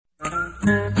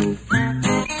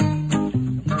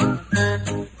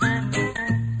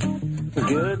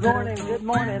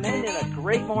morning. Ain't it a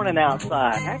great morning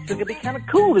outside? Actually, going to be kind of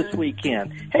cool this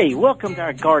weekend. Hey, welcome to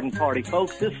our garden party,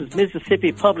 folks. This is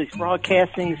Mississippi Public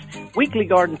Broadcasting's weekly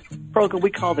garden program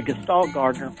we call the Gestalt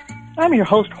Gardener. I'm your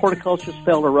host, horticulturist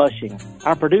Felder Rushing.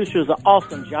 Our producer is the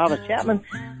awesome Java Chapman.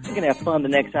 We're going to have fun the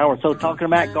next hour or so talking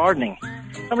about gardening.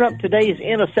 Coming up today's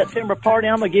end of September party,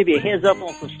 I'm going to give you a heads up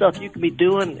on some stuff you can be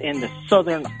doing in the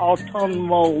southern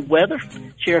autumnal weather.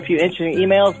 Share a few interesting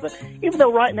emails. But even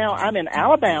though right now I'm in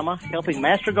Alabama helping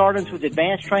Master Gardens with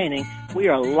advanced training, we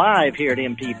are live here at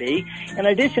MPB. In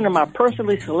addition to my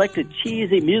personally selected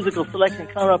cheesy musical selection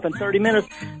coming up in 30 minutes,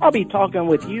 I'll be talking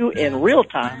with you in real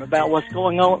time about what's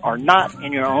going on or not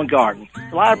in your own garden.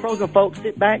 Live program, folks.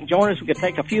 Sit back, join us. We can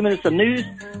take a few minutes of news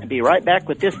and be right back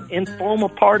with this informal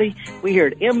party we here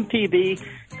at MPB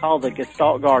called the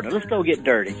Gestalt Gardener. Let's go get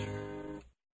dirty.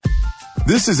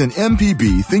 This is an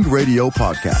MPB Think Radio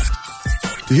podcast.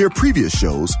 To hear previous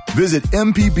shows, visit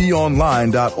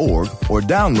mpbonline.org or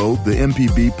download the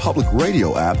MPB Public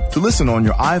Radio app to listen on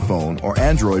your iPhone or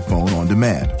Android phone on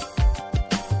demand.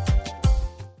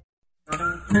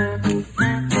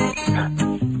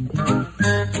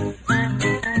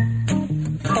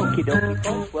 Okie dokie,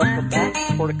 folks. Welcome back.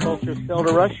 Horticulturist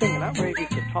Felder Rushing, and I'm ready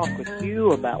to talk with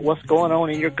you about what's going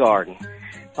on in your garden.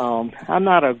 I'm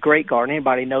not a great gardener.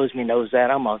 Anybody knows me knows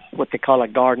that. I'm what they call a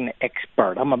garden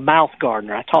expert. I'm a mouth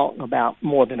gardener. I talk about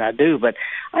more than I do, but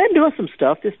I am doing some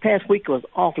stuff. This past week was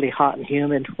awfully hot and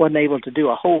humid. Wasn't able to do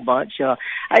a whole bunch. I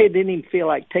didn't even feel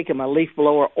like taking my leaf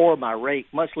blower or my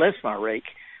rake, much less my rake,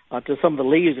 to some of the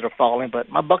leaves that are falling. But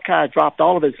my buckeye dropped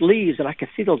all of its leaves, and I can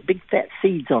see those big fat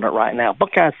seeds on it right now.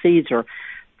 Buckeye seeds are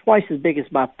twice as big as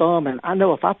my thumb, and I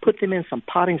know if I put them in some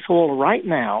potting soil right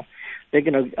now, they're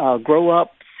going to grow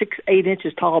up 6-8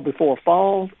 inches tall before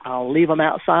fall. I'll leave them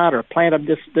outside or plant them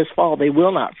this fall. They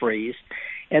will not freeze.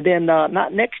 And then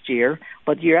not next year,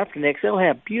 but the year after next, they'll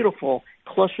have beautiful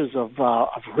clusters of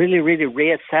really, really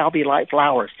red salvia-like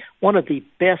flowers. One of the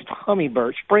best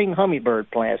spring hummingbird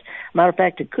plants. Matter of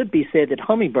fact, it could be said that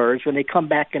hummingbirds, when they come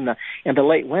back in the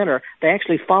late winter, they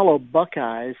actually follow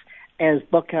buckeyes as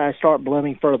buckeyes start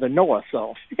blooming further north.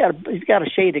 So if you've got a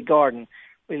shaded garden,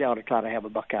 really ought to try to have a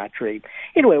buckeye tree.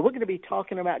 Anyway, we're going to be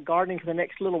talking about gardening for the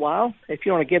next little while. If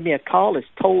you want to give me a call, it's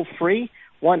toll-free,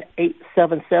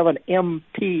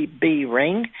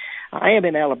 1-877-MPB-RING. I am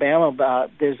in Alabama.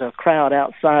 There's a crowd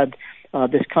outside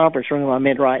this conference room I'm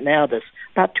in right now. There's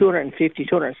about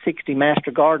 260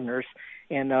 master gardeners,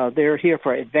 and they're here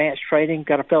for advanced training.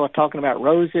 Got a fellow talking about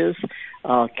roses,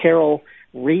 Carol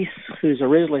Reese, who's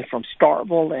originally from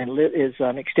Starkville and is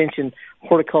an extension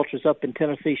horticulturist up in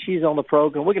Tennessee. She's on the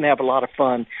program. We're going to have a lot of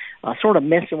fun sort of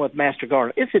messing with Master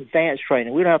Gardener. It's advanced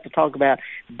training. We don't have to talk about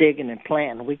digging and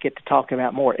planting. We get to talk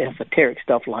about more esoteric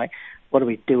stuff like, what are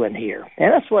we doing here?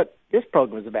 And that's what this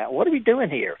program is about. What are we doing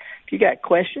here? If you got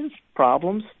questions,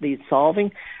 problems, need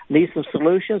solving, need some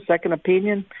solutions, second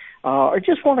opinion, or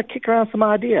just want to kick around some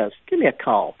ideas, give me a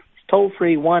call. It's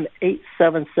toll-free,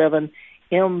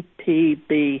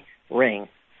 1-877-MPB-RING.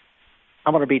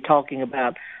 I'm going to be talking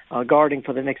about gardening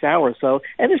for the next hour or so.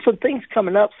 And there's some things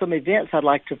coming up, some events I'd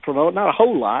like to promote. Not a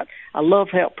whole lot. I love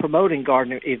help promoting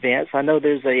gardening events. I know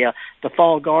there's the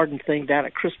fall garden thing down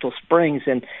at Crystal Springs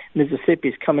in Mississippi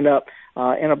is coming up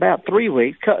in about 3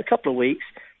 weeks, a couple of weeks.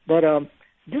 But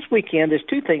this weekend, there's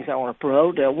two things I want to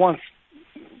promote. One's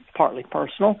partly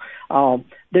personal.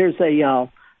 There's let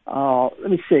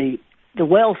me see, the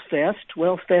Wells Fest.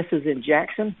 Wells Fest is in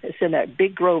Jackson. It's in that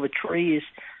big grove of trees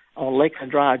on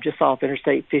Lakeland Drive, just off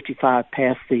Interstate 55,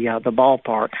 past the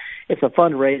ballpark. It's a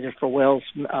fundraiser for Wells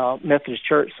Methodist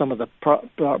Church. Some of the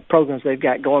programs they've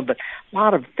got going, but a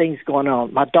lot of things going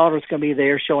on. My daughter's going to be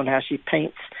there, showing how she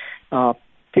paints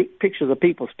pictures of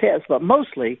people's pets. But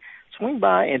mostly, swing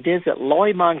by and visit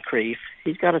Loy Moncrief.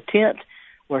 He's got a tent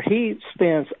where he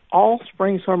spends all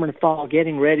spring, summer, and fall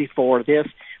getting ready for this,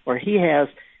 where he has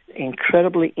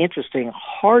incredibly interesting,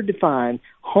 hard to find,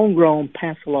 homegrown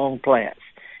pass-along plants.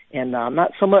 And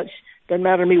not so much, doesn't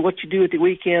matter to me what you do at the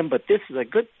weekend, but this is a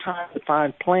good time to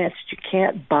find plants that you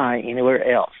can't buy anywhere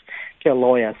else. Tell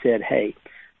Loy I said, hey.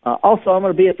 Also, I'm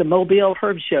going to be at the Mobile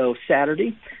Herb Show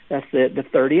Saturday. That's the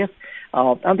 30th.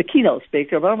 I'm the keynote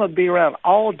speaker, but I'm going to be around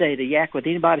all day to yak with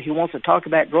anybody who wants to talk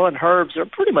about growing herbs or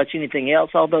pretty much anything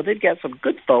else, although they've got some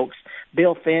good folks,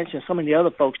 Bill Finch and some of the other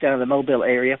folks down in the Mobile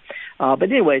area. But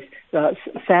anyways,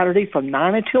 Saturday from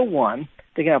 9 until 1.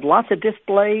 They're going to have lots of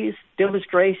displays,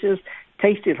 demonstrations,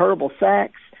 tasted herbal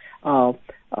sacks,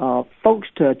 folks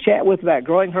to chat with about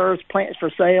growing herbs, plants for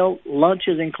sale,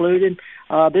 lunches included.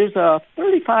 There's a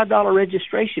 $35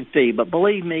 registration fee, but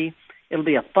believe me, it'll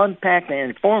be a fun-packed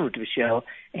and informative show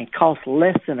and cost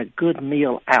less than a good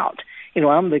meal out.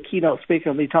 I'm the keynote speaker.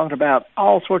 I'll be talking about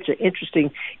all sorts of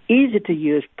interesting,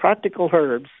 easy-to-use, practical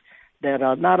herbs that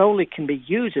not only can be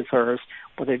used as herbs,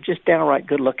 but they're just downright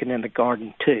good-looking in the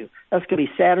garden, too. That's going to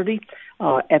be Saturday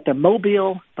at the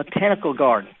Mobile Botanical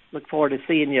Garden. Look forward to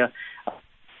seeing you. If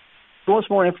you want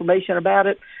some more information about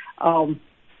it, go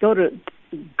to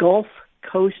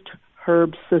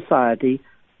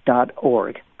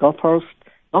GulfCoastHerbSociety.org. Gulf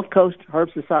Coast Herb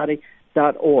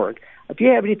Society.org. If you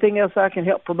have anything else I can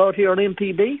help promote here on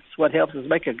MPB, it's what helps us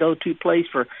make a go-to place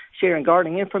for sharing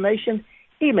gardening information.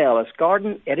 Email us,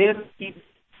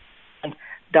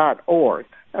 garden@mpb.org.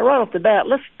 Now, right off the bat,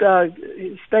 let's go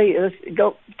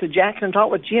to Jackson and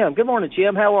talk with Jim. Good morning,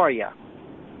 Jim. How are you?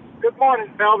 Good morning,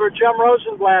 Felder. Jim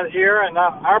Rosenblatt here, and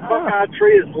our buckeye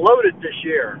tree is loaded this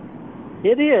year.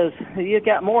 It is. You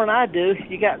got more than I do.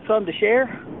 You got some to share?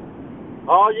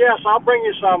 Oh, yes, I'll bring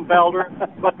you some, Felder.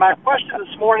 But my question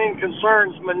this morning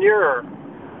concerns manure.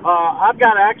 I've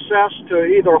got access to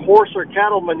either horse or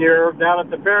cattle manure down at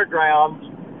the fairgrounds,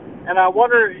 and I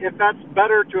wonder if that's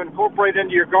better to incorporate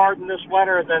into your garden this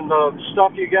winter than the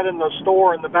stuff you get in the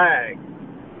store in the bag.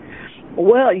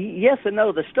 Well, yes and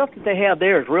no. The stuff that they have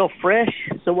there is real fresh.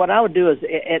 So what I would do is,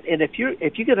 and if you're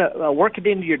going to work it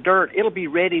into your dirt, it'll be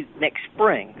ready next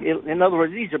spring. In other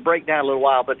words, these will break down a little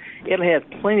while, but it'll have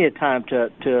plenty of time to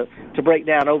break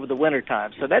down over the winter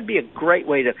time. So that'd be a great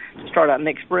way to start out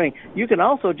next spring. You can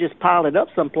also just pile it up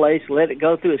someplace, let it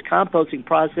go through its composting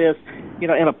process, in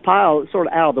a pile sort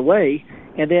of out of the way,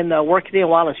 and then work it in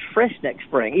while it's fresh next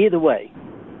spring. Either way.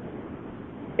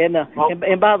 And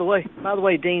by the way,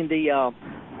 Dean, the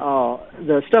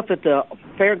stuff at the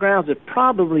fairgrounds is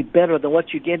probably better than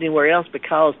what you get anywhere else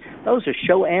because those are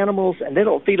show animals and they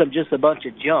don't feed them just a bunch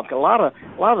of junk. A lot of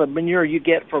the manure you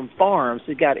get from farms,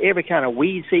 it's got every kind of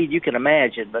weed seed you can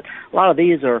imagine, but a lot of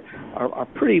these are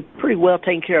pretty well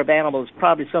taken care of animals.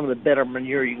 Probably some of the better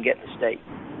manure you can get in the state.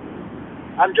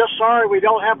 I'm just sorry we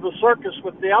don't have the circus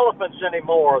with the elephants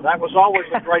anymore. That was always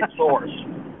a great source.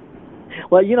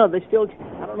 Well, I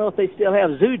don't know if they still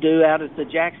have Zoodoo out at the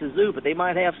Jackson Zoo, but they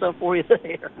might have some for you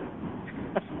there.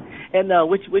 And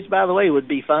which by the way would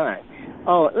be fine.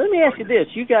 Oh, let me ask you this: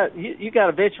 you got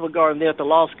a vegetable garden there at the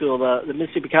law school, the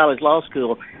Mississippi College Law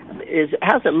School.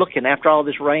 How's it looking after all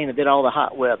this rain and then all the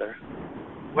hot weather?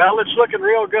 Well, it's looking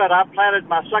real good. I planted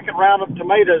my second round of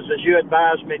tomatoes as you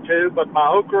advised me to, but my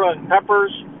okra and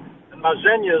peppers and my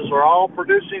zinnias are all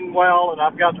producing well, and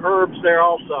I've got herbs there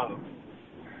also.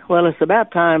 Well, it's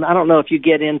about time. I don't know if you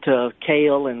get into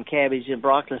kale and cabbage and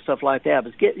broccoli and stuff like that,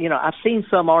 but I've seen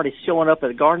some already showing up at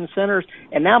the garden centers,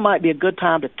 and now might be a good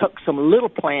time to tuck some little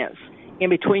plants in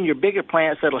between your bigger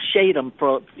plants that'll shade them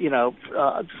for,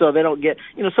 so they don't get,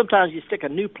 sometimes you stick a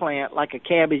new plant like a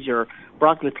cabbage or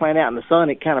broccoli plant out in the sun,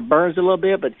 it kind of burns a little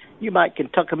bit, but you can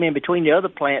tuck them in between the other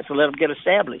plants and let them get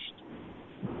established.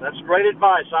 That's great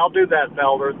advice. I'll do that,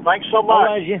 Felder. Thanks so much. All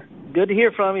right, yeah. Good to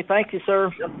hear from you. Thank you,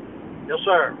 sir. Yep. Yes,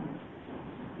 sir.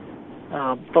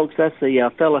 Folks, that's the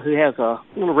fellow who has a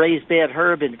little raised bed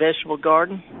herb and vegetable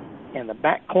garden in the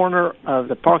back corner of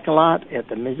the parking lot at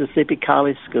the Mississippi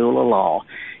College School of Law.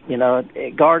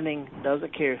 Gardening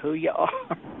doesn't care who you are.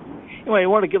 Anyway, you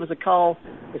want to give us a call?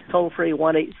 It's toll-free,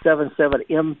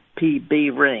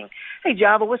 1-877-MPB-RING. Hey,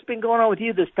 Java, what's been going on with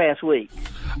you this past week?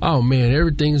 Oh, man,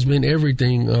 everything's been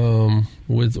everything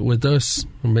with us.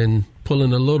 I've been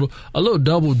pulling a little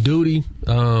double duty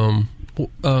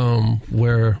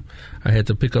where I had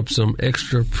to pick up some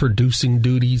extra producing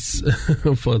duties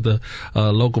for the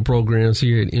local programs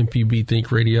here at MPB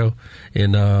Think Radio.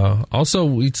 And also,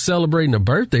 we're celebrating a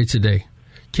birthday today.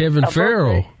 Kevin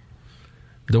Farrell.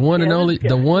 The one and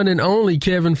only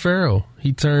Kevin Farrell.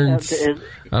 He turns,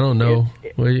 I don't know.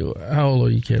 How old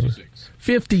are you, Kevin?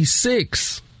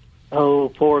 56. Oh,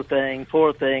 poor thing.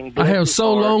 I have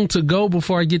so long to go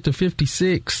before I get to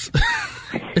 56.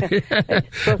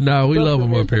 No, we love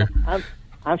him up here.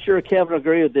 I'm sure Kevin will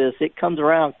agree with this. It comes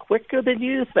around quicker than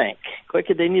you think.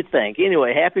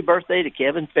 Anyway, happy birthday to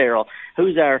Kevin Farrell,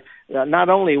 who's our not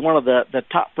only one of the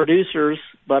top producers,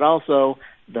 but also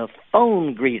the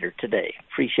phone greeter today.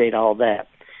 Appreciate all that.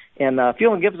 And if you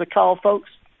want to give us a call, folks,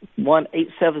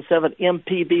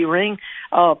 1-877-MPB-RING.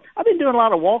 I've been doing a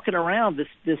lot of walking around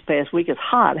this past week. It's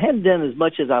hot. I haven't done as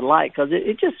much as I'd like because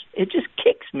it just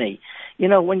kicks me.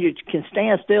 When you can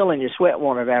stand still and your sweat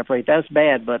won't evaporate, that's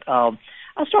bad. But I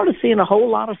started seeing a whole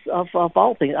lot of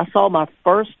fall things. I saw my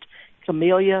first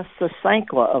Camellia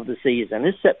sasanqua of the season.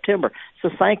 It's September.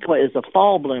 Sasanqua is a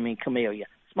fall-blooming camellia.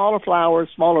 Smaller flowers,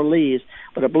 smaller leaves,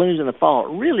 but it blooms in the fall.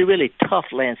 Really, really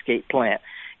tough landscape plant.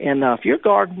 And if your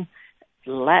garden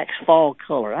lacks fall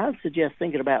color, I would suggest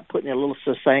thinking about putting in a little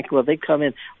Sasanqua. They come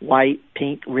in white,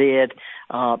 pink, red.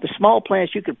 The small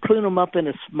plants, you could prune them up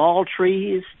into small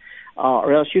trees,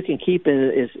 or else you can keep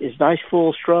it as nice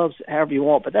full shrubs, however you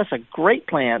want. But that's a great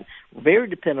plant, very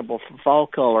dependable for fall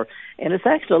color, and it's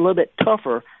actually a little bit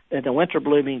tougher than the winter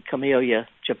blooming Camellia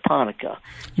japonica.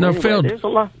 Now, anyway, Phil, there's a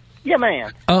lot. Yeah,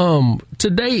 man.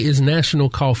 Today is National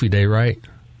Coffee Day, right?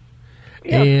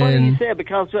 Yeah, it's funny you said,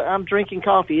 because I'm drinking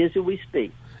coffee as we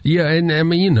speak. Yeah, and I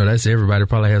mean, that's everybody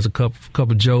probably has a cup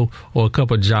of Joe or a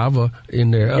cup of Java in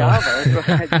there. Java,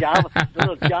 that's right. Java,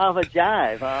 little Java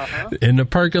Jive. Uh-huh. In the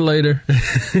percolator.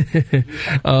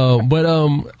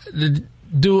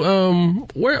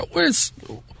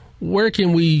 Where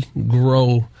can we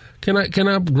grow? Can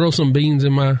I grow some beans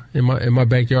in my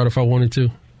backyard if I wanted to?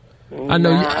 I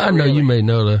know you may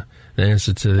know the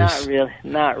answer to this.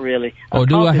 Not really. Or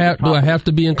do I have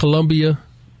to be in Colombia?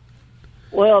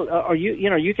 Well, or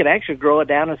you could actually grow it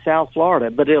down in South Florida,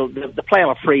 but the plant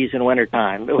will freeze in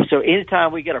wintertime. So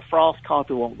anytime we get a frost,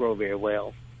 coffee won't grow very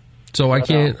well. So I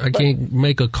can't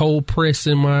make a cold press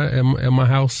in my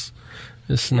house.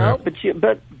 It's not. No,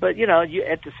 but you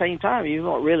at the same time you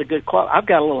want really good quality. I've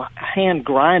got a little hand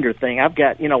grinder thing. I've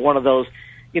got one of those.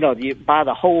 You buy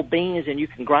the whole beans and you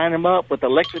can grind them up with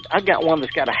electric. I've got one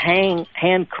that's got a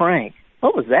hand crank.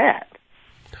 What was that?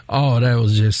 Oh, that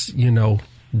was just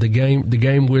the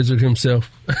game wizard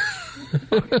himself.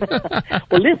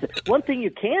 Well, listen. One thing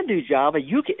you can do, Java,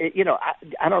 you can.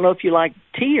 I don't know if you like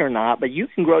tea or not, but you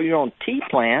can grow your own tea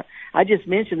plant. I just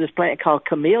mentioned this plant called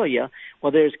Camellia.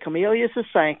 Well, there's Camellia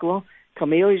sasanqua,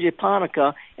 Camellia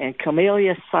japonica, and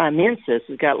Camellia sinensis.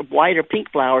 It's got white or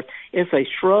pink flowers. It's a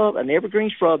shrub, an evergreen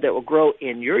shrub that will grow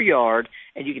in your yard,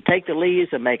 and you can take the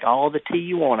leaves and make all the tea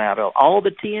you want out of. All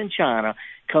the tea in China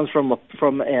comes from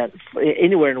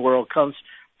anywhere in the world comes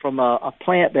from a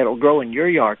plant that will grow in your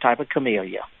yard, type of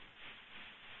camellia.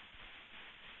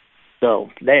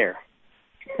 So there.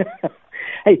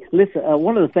 Hey, listen.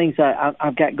 One of the things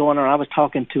I've got going on, I was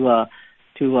talking to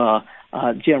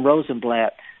Jim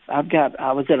Rosenblatt. I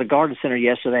was at a garden center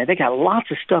yesterday. They got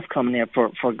lots of stuff coming in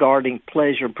for gardening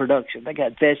pleasure and production. They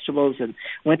got vegetables and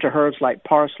winter herbs like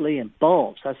parsley and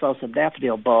bulbs. I saw some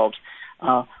daffodil bulbs.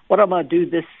 What I'm going to do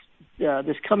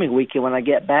this coming weekend when I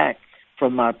get back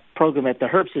from my program at the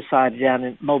Herb Society down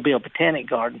in Mobile Botanic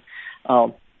Garden,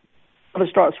 I'm going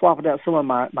to start swapping out some of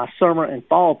my summer and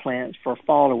fall plants for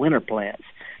fall and winter plants.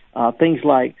 Things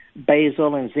like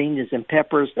basil and zinnias and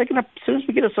peppers. As soon as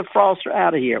we get us a frost, they're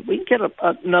out of here. We can get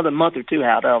another month or two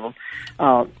out of them.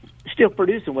 Still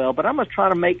producing well, but I'm going to try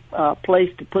to make a place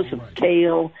to put some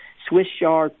kale, Swiss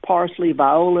chard, parsley,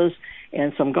 violas,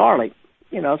 and some garlic.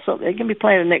 So they can be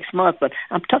planted next month, but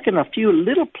I'm tucking a few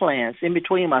little plants in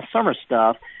between my summer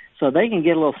stuff so they can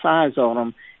get a little size on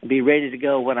them and be ready to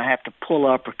go when I have to pull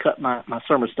up or cut my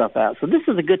summer stuff out. So this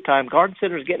is a good time. Garden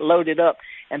centers getting loaded up,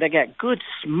 and they got good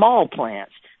small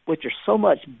plants, which are so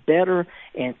much better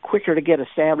and quicker to get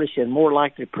established and more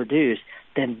likely to produce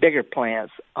than bigger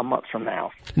plants a month from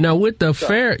now. Now with the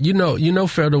fair,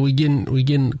 fair that we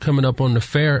getting coming up on the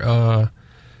fair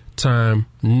time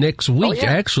next week.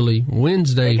 Actually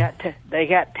Wednesday. They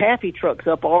got taffy trucks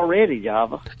up already,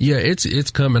 Java. Yeah,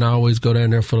 it's coming. I always go down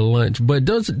there for the lunch. But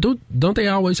don't they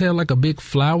always have like a big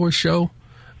flower show?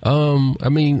 In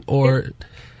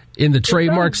the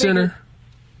Trademark Center.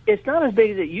 It's not as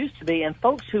big as it used to be, and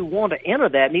folks who want to enter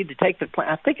that need to take the plant.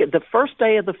 I think the first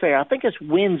day of the fair, I think it's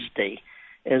Wednesday,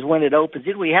 is when it opens.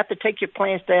 We have to take your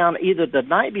plants down either the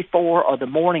night before or the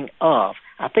morning of.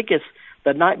 I think it's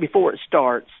the night before it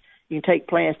starts. You can take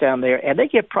plants down there, and they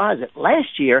get prizes.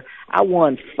 Last year, I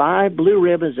won 5 blue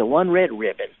ribbons and 1 red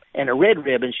ribbon, and a red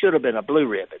ribbon should have been a blue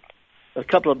ribbon. A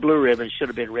couple of blue ribbons should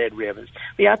have been red ribbons.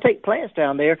 But yeah, I take plants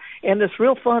down there, and it's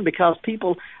real fun because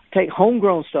people take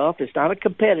homegrown stuff. It's not a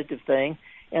competitive thing,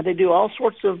 and they do all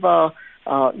sorts of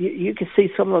you can see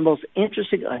some of the most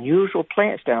interesting, unusual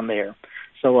plants down there.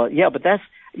 So, but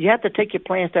you have to take your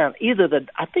plants down either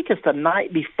I think it's the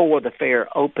night before the fair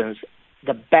opens,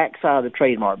 the backside of the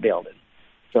Trademark building.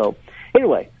 So,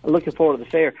 anyway, I'm looking forward to the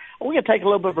fair. We're going to take a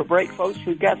little bit of a break, folks.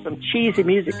 We've got some cheesy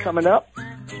music coming up,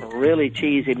 some really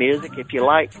cheesy music. If you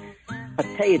like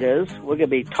potatoes, we're going to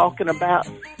be talking about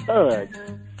buds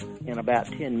in about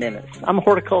 10 minutes. I'm a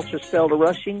horticulturist, Felder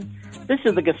Rushing. This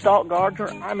is the Gestalt Gardener.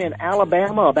 I'm in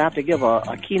Alabama, about to give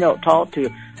a keynote talk to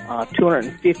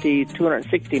 250,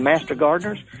 260 master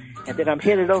gardeners. And then I'm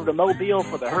headed over to Mobile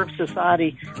for the Herb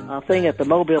Society thing at the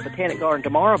Mobile Botanic Garden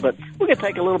tomorrow. But we're going to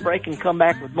take a little break and come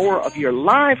back with more of your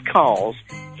live calls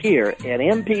here at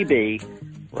MPB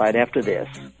right after this.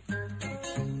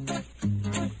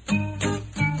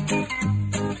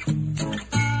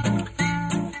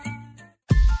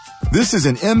 This is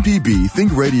an MPB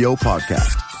Think Radio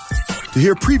podcast. To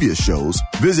hear previous shows,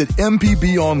 visit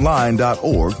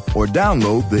mpbonline.org or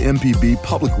download the MPB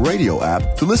Public Radio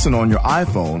app to listen on your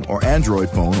iPhone or Android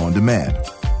phone on demand.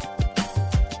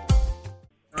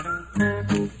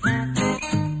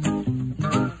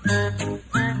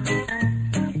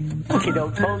 Okay,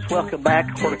 folks, welcome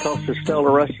back. Horticulture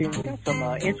Stellar Rushing. Got some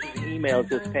interesting emails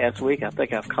this past week. I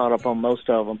think I've caught up on most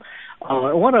of them.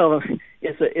 One of them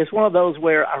is one of those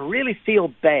where I really feel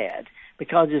bad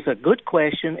because it's a good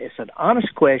question. It's an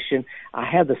honest question. I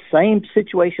have the same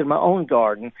situation in my own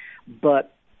garden,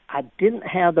 but I didn't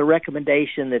have the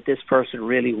recommendation that this person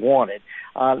really wanted.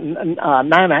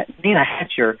 Nina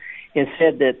Hatcher has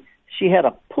said that she had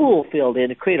a pool filled in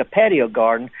to create a patio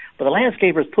garden, but the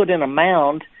landscapers put in a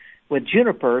mound with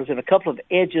junipers and a couple of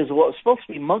edges of what was supposed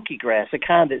to be monkey grass, the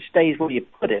kind that stays where you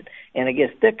put it and it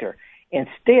gets thicker.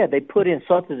 Instead, they put in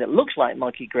something that looks like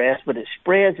monkey grass, but it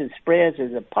spreads and spreads.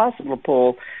 It's impossible to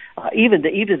pull, even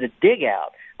to dig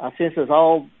out, since it's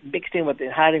all mixed in with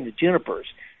hiding the junipers.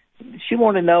 She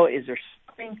wanted to know, is there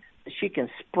something that she can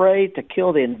spray to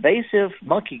kill the invasive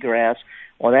monkey grass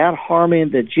without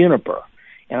harming the juniper?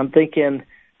 And I'm thinking,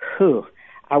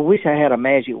 I wish I had a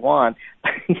magic wand.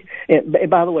 And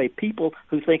by the way, people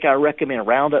who think I recommend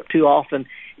Roundup too often,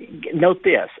 note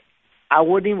this. I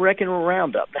wouldn't even recommend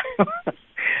Roundup.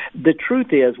 The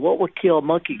truth is, what will kill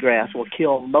monkey grass will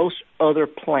kill most other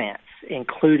plants,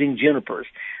 including junipers.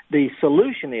 The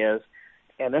solution is,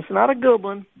 and it's not a good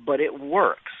one, but it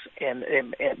works. And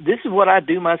this is what I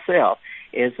do myself,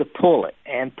 is to pull it.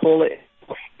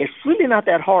 It's really not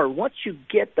that hard. Once you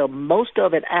get the most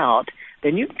of it out,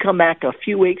 then you can come back a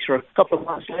few weeks or a couple of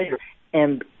months later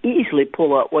and easily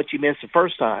pull up what you missed the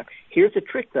first time. Here's the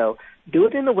trick, though. Do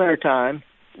it in the wintertime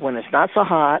when it's not so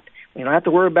hot. You don't have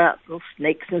to worry about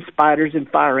snakes and spiders and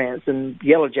fire ants and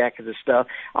yellow jackets and stuff.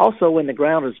 Also, when the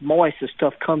ground is moist, this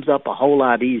stuff comes up a whole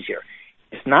lot easier.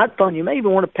 It's not fun. You may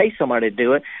even want to pay somebody to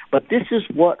do it, but this is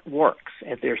what works.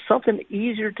 If there's something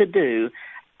easier to do,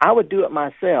 I would do it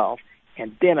myself,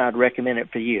 and then I'd recommend it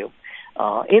for you.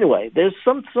 Anyway, there's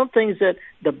some things that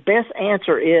the best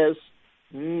answer is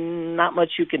not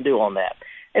much you can do on that.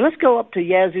 And let's go up to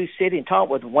Yazoo City and talk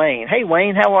with Wayne. Hey,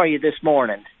 Wayne, how are you this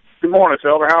morning? Good morning,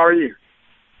 Silver. How are you?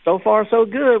 So far, so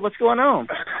good. What's going on?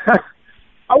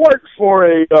 I work for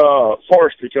a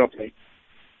forestry company,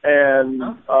 and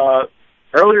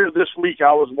earlier this week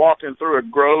I was walking through a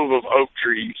grove of oak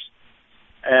trees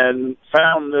and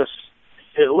found this.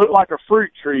 It looked like a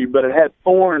fruit tree, but it had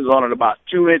thorns on it about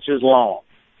 2 inches long.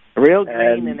 Real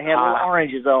green and had little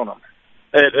oranges on them.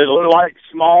 It looked like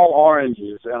small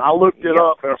oranges, and I looked it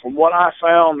up, and from what I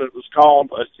found, it was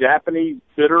called a Japanese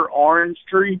bitter orange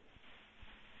tree.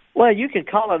 Well, you can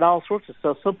call it all sorts of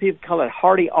stuff. Some people call it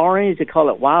hardy orange. They call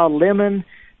it wild lemon.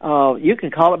 You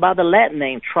can call it by the Latin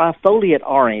name, trifoliate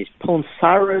orange,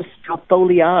 Poncirus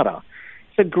trifoliata.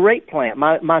 It's a great plant.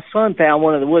 My son found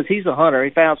one in the woods. He's a hunter.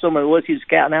 He found some in the woods. He was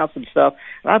scouting out some stuff.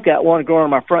 And I've got one growing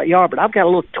in my front yard, but I've got a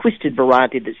little twisted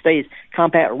variety that stays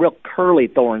compact, real curly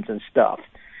thorns and stuff.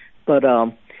 But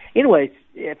anyway,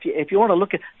 if you want to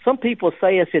look at, some people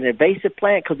say it's an invasive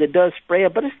plant because it does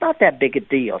spread, but it's not that big a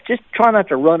deal. Just try not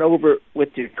to run over it with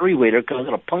your three-wheeler because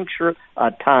it'll puncture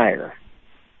a tire.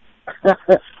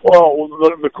 Well,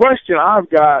 the question I've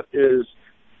got is,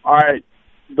 all right,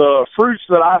 the fruits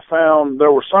that I found, there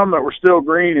were some that were still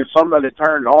green and some that had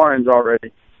turned orange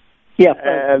already. Yeah.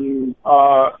 And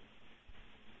how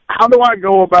do I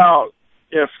go about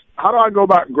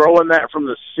growing that from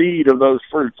the seed of those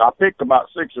fruits? I picked about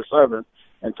 6 or 7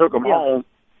 and took them home.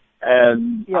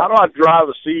 And how do I dry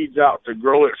the seeds out to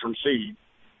grow it from seed?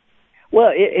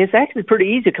 Well, it's actually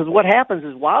pretty easy because what happens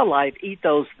is wildlife eat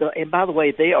those, and by the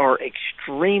way, they are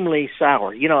extremely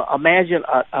sour. You know, imagine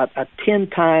a 10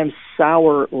 times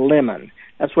sour lemon.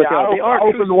 That's what they are. I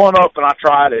opened one up and I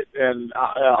tried it, and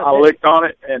I licked on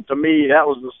it, and to me, that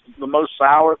was the most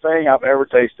sour thing I've ever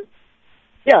tasted.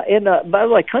 Yeah, and by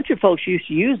the way, country folks used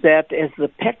to use that as the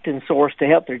pectin source to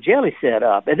help their jelly set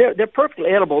up. And they're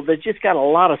perfectly edible. They just got a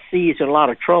lot of seeds and a lot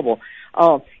of trouble.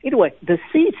 Anyway, the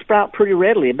seeds sprout pretty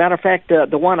readily. As a matter of fact,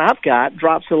 the one I've got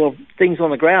drops little things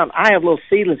on the ground. I have little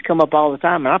seedlings come up all the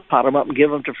time, and I pot them up and give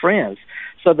them to friends.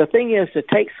 So the thing is to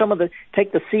take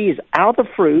the seeds out of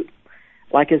the fruit,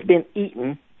 like it's been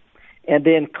eaten, and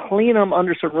then clean them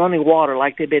under some running water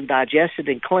like they've been digested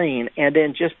and clean, and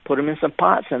then just put them in some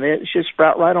pots, and it should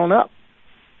sprout right on up.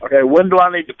 Okay, when do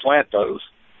I need to plant those?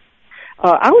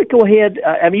 I would go ahead.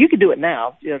 I mean, you can do it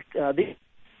now.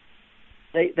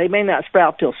 They may not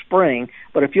sprout till spring,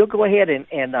 but if you'll go ahead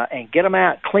and get them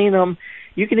out, clean them,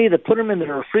 you can either put them in the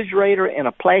refrigerator in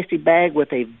a plastic bag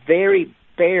with a very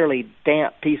fairly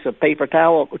damp piece of paper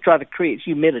towel. We'll try to create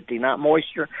humidity, not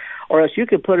moisture. Or else you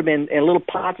could put them in little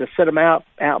pots and set them out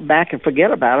back and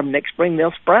forget about them. Next spring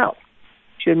they'll sprout.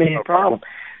 Shouldn't be any problem.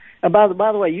 And by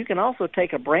the way, you can also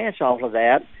take a branch off of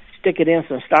that, stick it in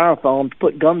some styrofoam,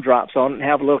 put gumdrops on it, and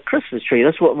have a little Christmas tree.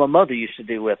 That's what my mother used to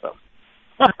do with them.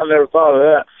 I never thought of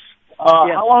that.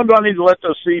 How long do I need to let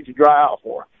those seeds dry out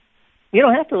for? You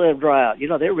don't have to let them dry out.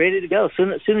 They're ready to go. As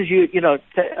soon as you,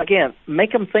 again,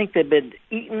 make them think they've been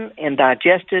eaten and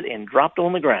digested and dropped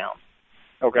on the ground.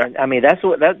 Okay. I mean, that's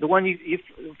the one you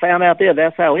found out there.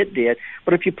 That's how it did.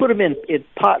 But if you put them in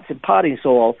pots and potting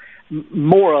soil,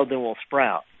 more of them will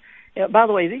sprout. By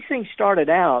the way, these things started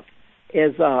out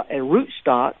as a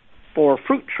rootstock for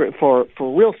for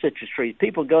real citrus trees.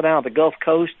 People go down to the Gulf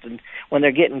Coast, and when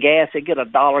they're getting gas, they get a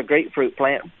 $1 grapefruit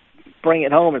plant, bring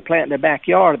it home and plant in their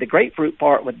backyard. The grapefruit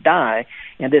part would die,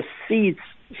 and this seeds,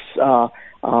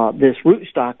 this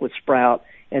rootstock would sprout,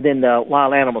 and then the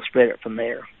wild animals spread it from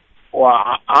there. Well,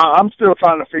 I'm still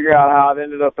trying to figure out how it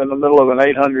ended up in the middle of an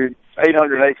 800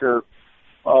 acre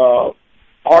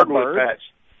hardwood patch.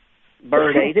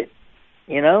 Bird ate it.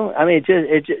 I mean,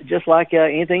 it's just like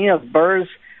anything else. Birds,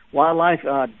 wildlife,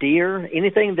 deer,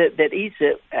 anything that eats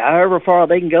it, however far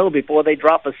they can go before they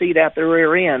drop a seed out their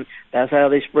rear end, that's how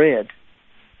they spread.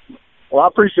 Well, I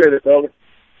appreciate it, brother.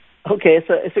 Okay,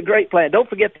 it's a great plan. Don't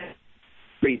forget the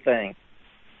tree thing.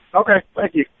 Okay,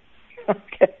 thank you.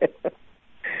 Okay.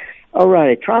 All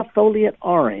right, trifoliate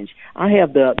orange. I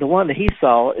have the one that he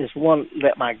saw is one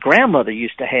that my grandmother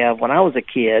used to have when I was a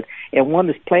kid, and one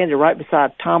that's planted right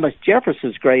beside Thomas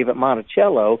Jefferson's grave at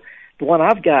Monticello. The one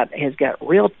I've got has got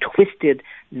real twisted,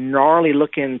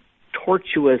 gnarly-looking,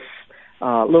 tortuous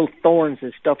little thorns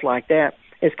and stuff like that.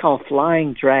 It's called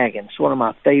Flying Dragon. It's one of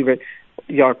my favorite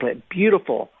yard plants.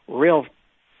 Beautiful, real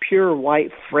pure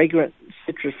white, fragrant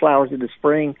citrus flowers in the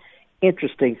spring.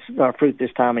 Interesting fruit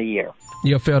this time of year.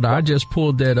 Yeah, Felder, I just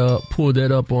pulled that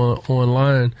up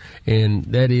online, and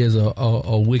that is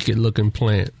a wicked looking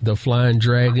plant. The Flying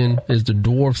Dragon is the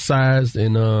dwarf size,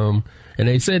 and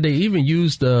they said they even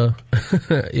used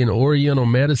in Oriental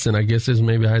medicine, I guess is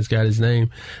maybe how it's got his name.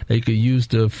 They could use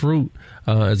the fruit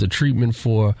as a treatment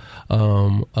for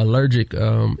allergic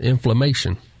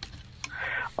inflammation.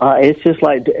 It's just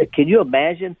like, can you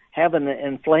imagine having an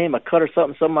inflame, a cut or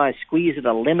something, somebody squeezing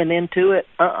a lemon into it?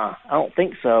 I don't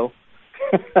think so.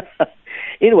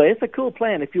 Anyway, it's a cool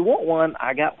plant. If you want one,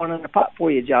 I got one in the pot for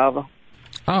you, Java.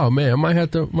 Oh man, I might have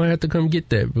to come get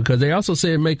that, because they also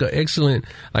said make an excellent,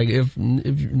 like if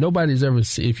nobody's ever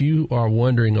if you are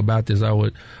wondering about this, I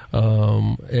would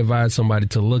advise somebody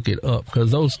to look it up, because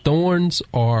those thorns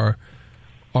are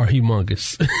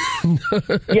humongous.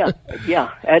 yeah,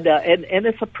 and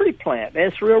it's a pretty plant.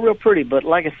 It's real pretty. But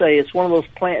like I say, it's one of those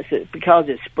plants that, because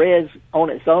it spreads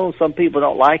on its own, some people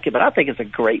don't like it. But I think it's a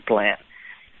great plant.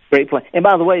 Great plant. And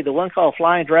by the way, the one called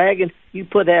Flying Dragon, you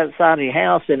put that outside of your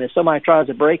house, and if somebody tries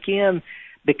to break in,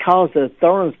 because the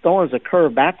thorns are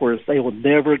curved backwards, they will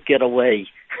never get away.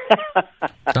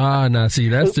 Now see,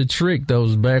 that's the trick.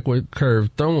 Those backward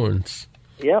curved thorns.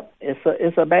 Yep,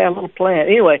 it's a bad little plant.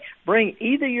 Anyway, bring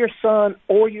either your son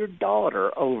or your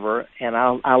daughter over, and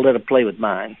I'll let them play with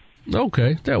mine.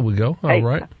 Okay, there we go. All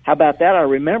right. How about that? I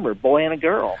remember, boy and a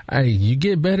girl. Hey, you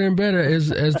get better and better as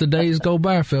the days go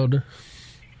by, Felder.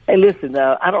 Hey, listen,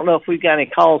 I don't know if we've got any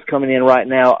calls coming in right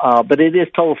now, but it is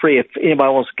toll-free. If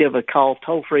anybody wants to give a call,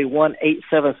 toll-free,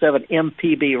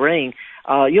 1-877-MPB-RING.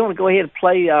 You want to go ahead and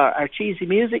play our cheesy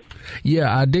music?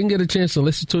 Yeah, I didn't get a chance to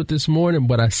listen to it this morning,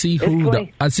 but I see who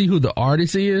the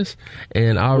artist is,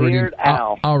 and I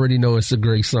already know it's a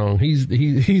great song.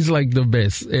 He's like the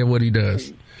best at what he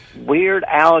does. Weird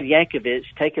Al Yankovic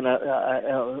taking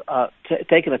a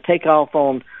takeoff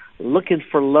on "Looking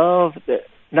for Love."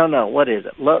 No, what is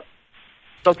it? Look,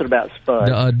 something about Spud.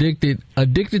 The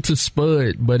addicted to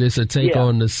Spud, but it's a take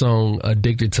on the song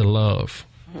 "Addicted to Love."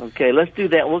 Okay, let's do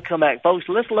that. We'll come back. Folks,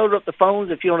 let's load up the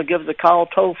phones. If you want to give us a call,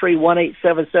 toll-free,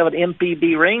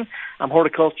 1-877-MPB-RING. I'm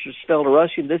horticulturist Felder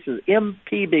Rushing. This is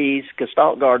MPB's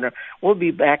Gestalt Gardener. We'll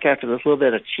be back after this little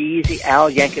bit of cheesy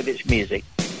Al Yankovic music.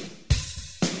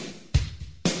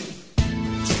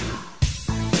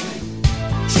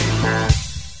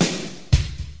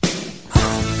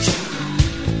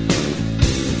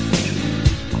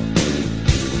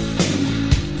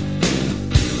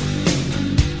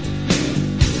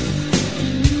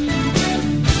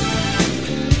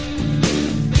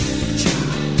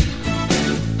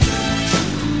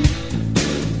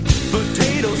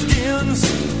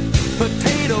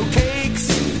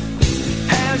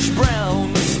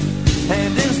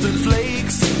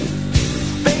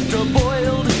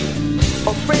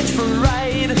 French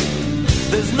fried,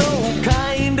 the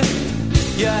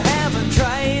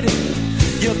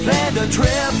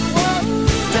trip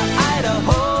to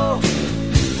Idaho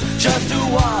just to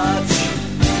watch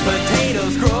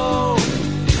potatoes grow.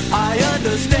 I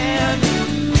understand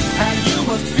how you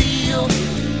must feel.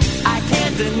 I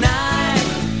can't deny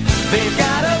they've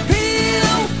got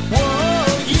appeal. Whoa,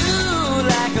 you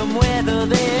like them whether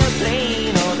they're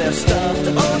plain or they're stuffed.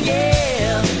 Oh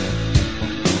yeah.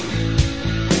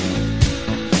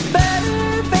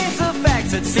 Better face the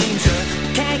facts. It seems you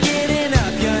can't get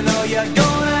enough. You know you're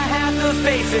gonna have to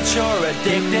face it. You're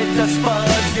addicted to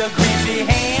spuds. Your greasy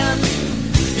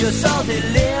hands, your salty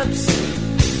lips.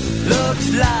 Looks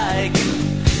like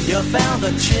you found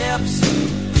the chips.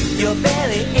 Your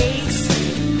belly aches,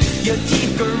 your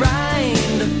teeth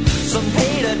grind. Some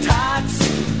tater tots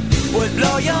would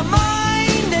blow your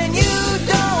mind, and you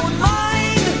don't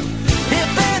mind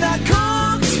if they're not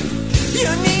cooked. You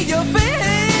need your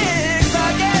fix.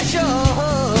 I guess you're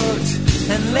hooked.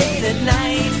 And late at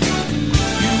night,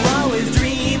 you always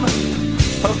dream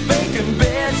of bacon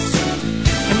bits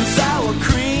and sour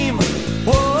cream.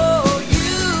 Whoa,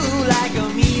 you like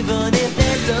them even if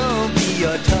they're lumpy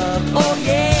or tough. Oh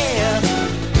yeah.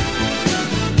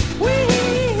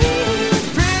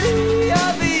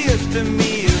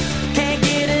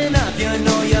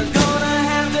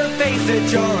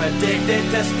 You're addicted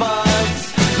to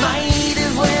spuds. Might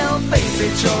as well face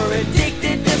it, you're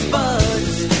addicted to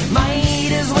spuds.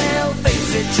 Might as well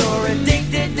face it, you're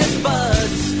addicted to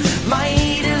spuds.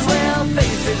 Might as well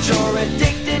face it, you're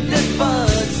addicted to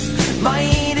spuds.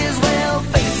 Might as well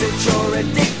face it, you're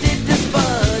addicted to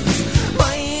spuds.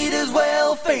 Might as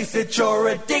well face it, you're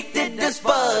addicted to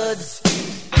spuds.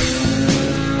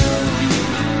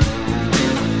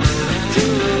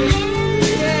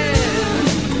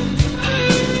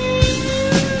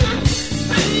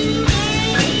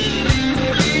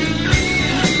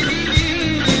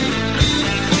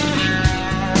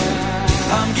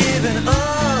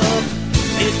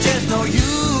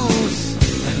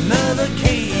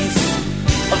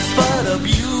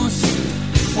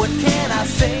 What can I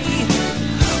say?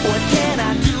 What can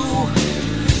I do?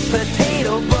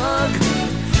 Potato bug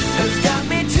has got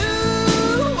me too.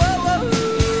 Whoa,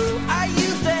 whoa. I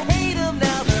used to hate them,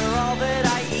 now they're all that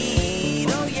I eat.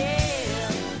 Oh yeah.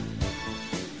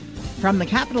 From the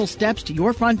Capitol steps to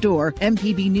your front door,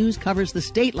 MPB News covers the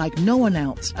state like no one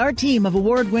else. Our team of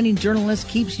award-winning journalists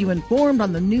keeps you informed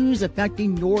on the news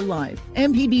affecting your life.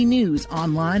 MPB News,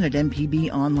 online at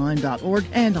mpbonline.org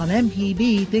and on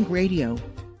MPB Think Radio.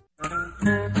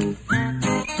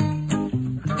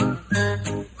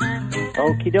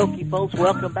 Okie dokie, folks,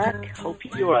 welcome back. Hope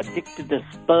you are addicted to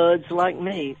spuds like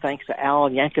me, thanks to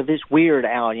Al Yankovic, Weird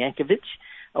Al Yankovic.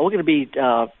 We're going to be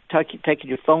taking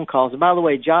your phone calls. And by the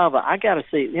way, Java, I got to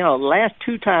see, the last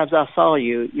two times I saw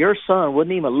you, your son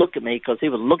wouldn't even look at me because he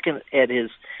was looking at his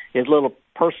little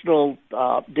personal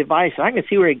device. I can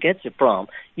see where he gets it from.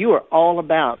 You are all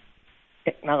about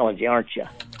technology, aren't you?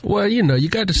 Well, you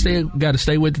got to stay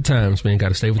with the times, man. Got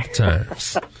to stay with the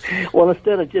times. Well,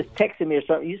 instead of just texting me or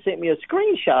something, you sent me a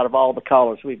screenshot of all the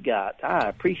callers we've got. I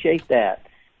appreciate that.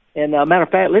 And matter of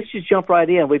fact, let's just jump right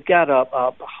in. We've got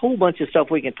a whole bunch of stuff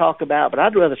we can talk about, but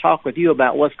I'd rather talk with you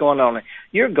about what's going on in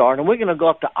your garden. We're going to go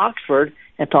up to Oxford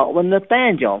and talk with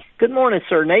Nathaniel. Good morning,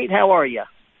 Sir Nate. How are you?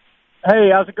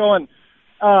 Hey, how's it going?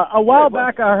 A while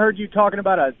back, I heard you talking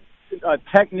about a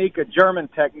technique, a German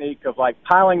technique of like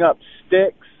piling up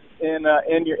sticks in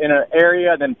an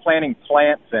area, then planting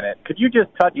plants in it. Could you just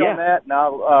touch on that, and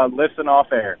I'll listen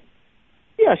off air?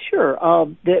 Yeah, sure.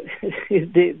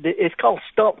 It's called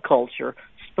stump culture,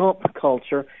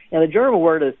 and the German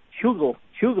word is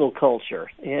Hugelkultur,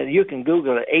 and you can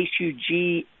Google it,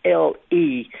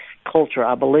 Hugle culture,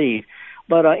 I believe.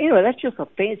 But anyway, that's just a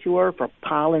fancy word for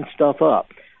piling stuff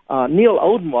up. Neil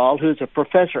Odenwald, who's a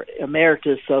professor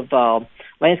emeritus of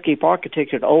landscape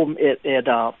architecture at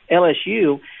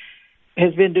LSU,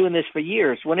 has been doing this for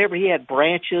years. Whenever he had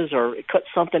branches or cut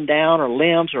something down or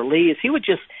limbs or leaves,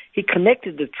 he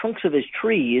connected the trunks of his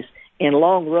trees in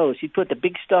long rows. He'd put the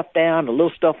big stuff down, the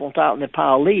little stuff on top, and then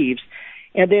pile leaves.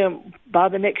 And then by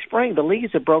the next spring, the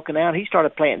leaves had broken out. He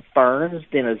started planting ferns,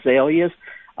 then azaleas.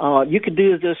 You can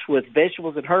do this with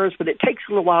vegetables and herbs, but it takes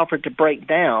a little while for it to break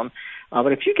down.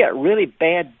 But if you got really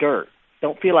bad dirt,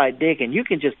 don't feel like digging, you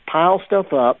can just pile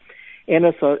stuff up, and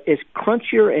it's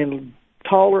crunchier and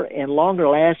taller and longer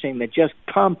lasting than just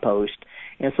compost.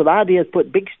 And so the idea is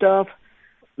put big stuff,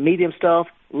 medium stuff,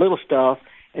 little stuff.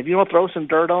 If you want to throw some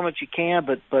dirt on it, you can,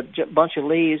 but a bunch of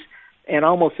leaves, and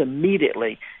almost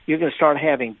immediately you're going to start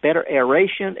having better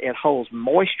aeration. It holds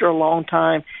moisture a long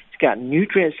time. It's got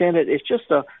nutrients in it. It's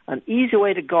just an easy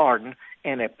way to garden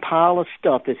and a pile of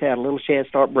stuff that's had a little chance to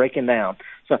start breaking down.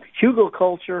 So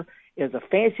Hugelkultur is a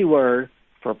fancy word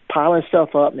for piling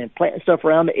stuff up and then planting stuff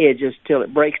around the edges till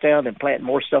it breaks down and planting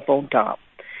more stuff on top.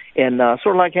 And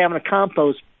sort of like having a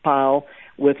compost pile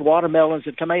with watermelons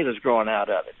and tomatoes growing out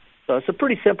of it. So it's a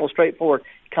pretty simple, straightforward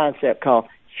concept called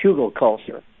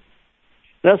hugelkultur.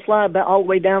 Let's slide back all the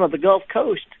way down to the Gulf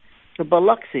Coast to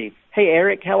Biloxi. Hey,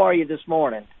 Eric, how are you this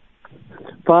morning?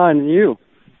 Fine, and you?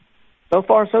 So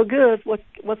far, so good.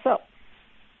 What's up?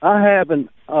 I have an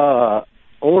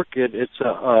orchid. It's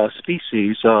a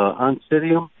species,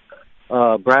 Oncidium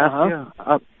brassica.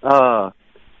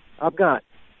 I've got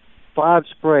 5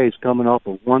 sprays coming off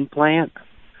of one plant.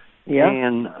 Yeah.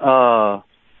 And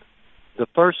the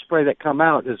first spray that come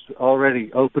out is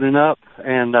already opening up,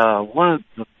 and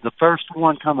the first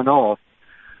one coming off,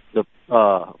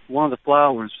 one of the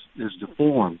flowers is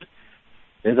deformed.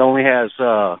 It only has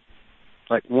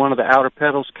like one of the outer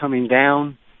petals coming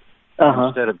down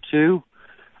instead of 2.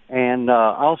 And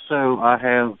also I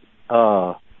have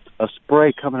a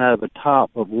spray coming out of the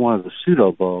top of one of the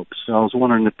pseudobulbs. So I was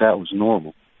wondering if that was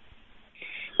normal.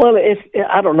 Well,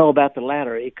 I don't know about the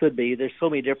latter. It could be. There's so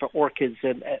many different orchids,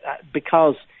 and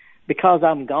because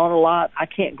I'm gone a lot, I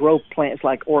can't grow plants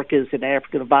like orchids and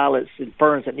African violets and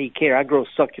ferns that need care. I grow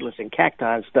succulents and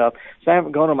cacti and stuff, so I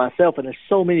haven't gone to myself, and there's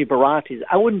so many varieties.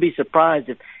 I wouldn't be surprised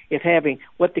if having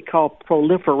what they call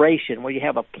proliferation, where you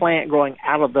have a plant growing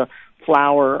out of the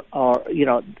flower, or,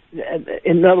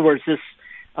 in other words, this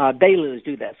daylilies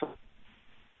do that. So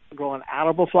growing out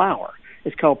of a flower.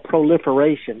 It's called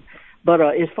proliferation. But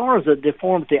as far as the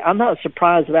deformity, I'm not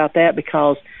surprised about that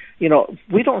because,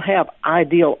 we don't have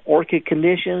ideal orchid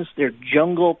conditions. They're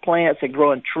jungle plants that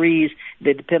grow in trees.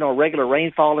 They depend on regular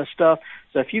rainfall and stuff.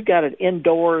 So if you've got it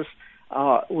indoors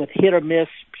with hit or miss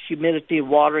humidity,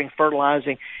 watering,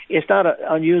 fertilizing, it's not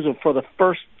unusual for the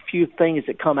first few things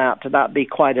that come out to not be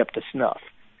quite up to snuff.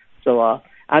 So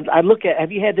I'd look at,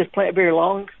 have you had this plant very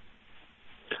long?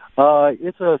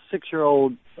 It's a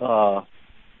 6-year-old,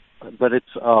 but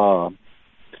it's a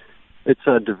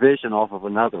division off of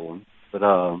another one. But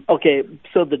okay,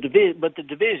 so the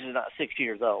division is not 6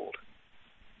 years old.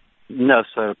 No,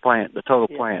 so the total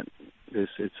plant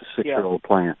it's a 6-year-old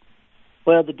plant.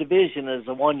 Well, the division is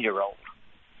a 1-year-old.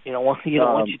 Once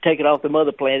you take it off the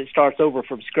mother plant, it starts over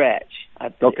from scratch.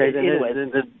 Okay, anyway.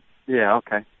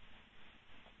 Okay.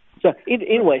 So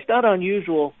anyway, it's not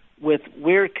unusual with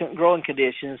weird growing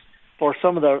conditions for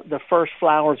some of the first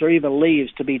flowers or even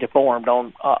leaves to be deformed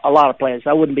on a lot of plants.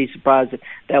 I wouldn't be surprised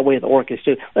that way with orchids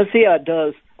too. Let's see how it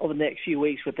does over the next few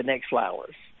weeks with the next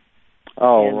flowers.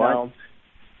 Right.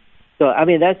 So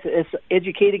it's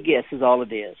educated guess is all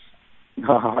it is.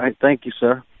 All right, thank you,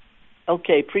 sir.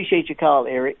 Okay, appreciate your call,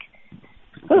 Eric.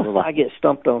 I get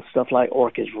stumped on stuff like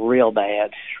orchids real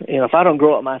bad. If I don't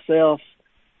grow it myself,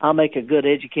 I'll make a good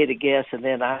educated guess, and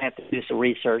then I have to do some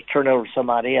research, turn it over to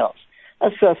somebody else.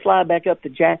 Let's fly back up to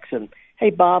Jackson. Hey,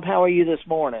 Bob, how are you this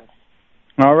morning?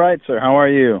 All right, sir. How are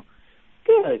you?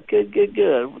 Good.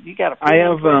 You got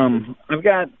I've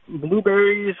got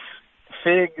blueberries,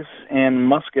 figs,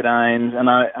 and muscadines, and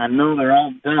I know they're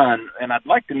all done, and I'd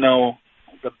like to know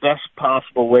the best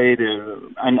possible way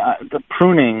to. The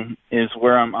pruning is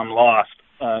where I'm lost.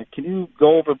 Can you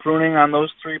go over pruning on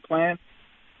those 3 plants?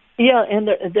 Yeah, and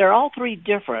they're all 3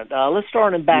 different. Let's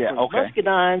start in backwards. Yeah, okay.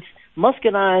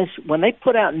 Muscadines, when they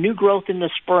put out new growth in the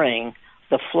spring,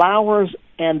 the flowers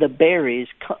and the berries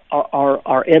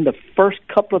are in the first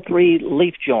couple of 3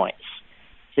 leaf joints.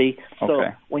 See,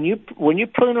 so when you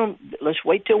prune them, let's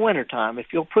wait till wintertime.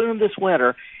 If you'll prune them this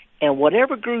winter, and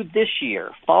whatever grew this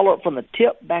year, follow it from the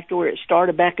tip back to where it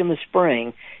started back in the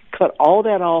spring, cut all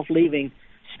that off, leaving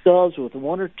stubs with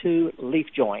 1 or 2 leaf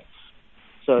joints.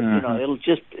 So it'll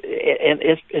just, and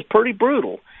it's pretty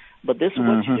brutal. But this is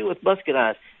what you do with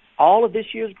muscadines. All of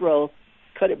this year's growth,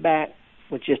 cut it back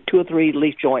with just 2 or 3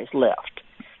 leaf joints left.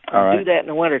 All right. Do that in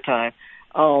the wintertime.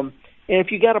 And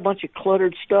if you got a bunch of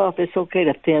cluttered stuff, it's okay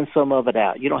to thin some of it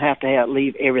out. You don't have to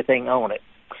leave everything on it.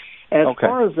 As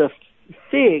far as the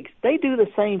figs, they do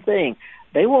the same thing.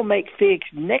 They will make figs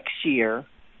next year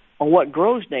on what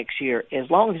grows next year as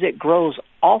long as it grows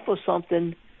off of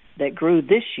something that grew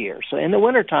this year. So in the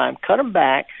wintertime, cut them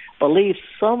back, but leave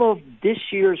some of this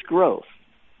year's growth.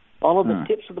 Follow the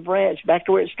tips of the branch back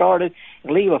to where it started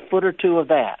and leave a foot or 2 of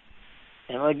that.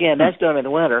 And again, that's done in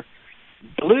the winter.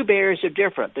 Blueberries are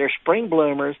different. They're spring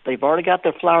bloomers. They've already got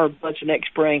their flower bunch next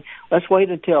spring. Let's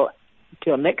wait until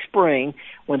next spring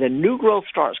when the new growth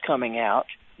starts coming out.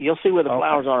 You'll see where the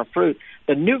flowers are and fruit.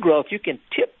 The new growth, you can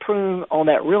tip prune on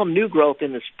that real new growth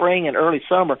in the spring and early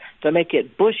summer to make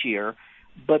it bushier.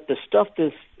 But the stuff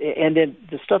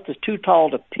that's too tall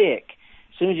to pick,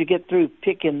 soon as you get through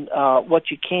picking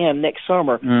what you can next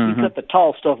summer, you cut the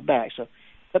tall stuff back. So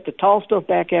cut the tall stuff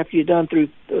back after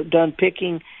you're done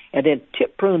picking, and then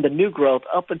tip prune the new growth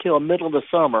up until the middle of the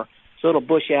summer, so it'll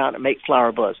bush out and make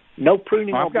flower buds. No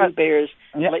pruning on blueberries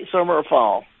late summer or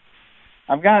fall.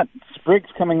 I've got sprigs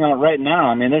coming out right now.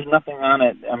 I mean, there's nothing on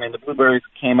it. I mean, the blueberries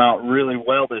came out really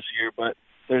well this year, but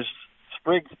there's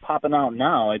sprigs popping out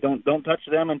now. I don't touch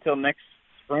them until next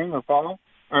spring or fall.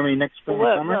 Next spring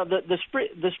or summer. No,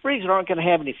 the sprigs aren't going to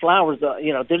have any flowers.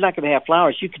 They're not going to have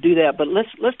flowers. You could do that, but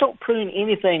let's don't prune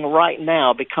anything right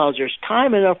now because there's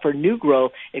time enough for new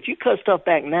growth. If you cut stuff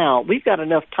back now, we've got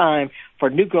enough time for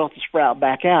new growth to sprout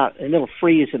back out, and it'll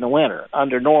freeze in the winter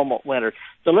under normal winter.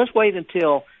 So let's wait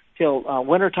until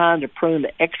winter time to prune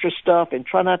the extra stuff, and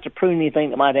try not to prune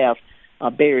anything that might have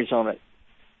berries on it.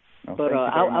 Oh, but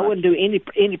I wouldn't do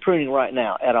any pruning right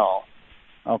now at all.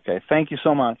 Okay, thank you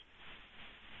so much.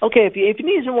 Okay, if you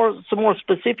need some more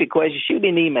specific questions, shoot me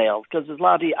an email because there's a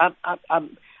lot of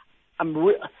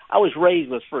I was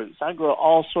raised with fruits. I grow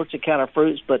all sorts of kind of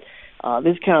fruits, but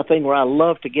this kind of thing where I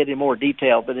love to get in more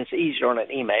detail, but it's easier on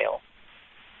an email.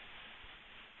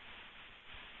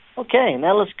 Okay,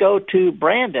 now let's go to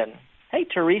Brandon. Hey,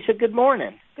 Teresa, good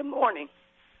morning. Good morning.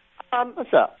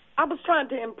 What's up? I was trying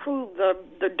to improve the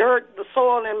dirt, the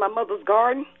soil in my mother's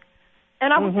garden.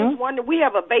 And I was just wondering, we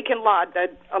have a vacant lot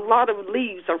that a lot of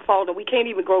leaves are falling. We can't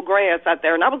even grow grass out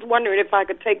there. And I was wondering if I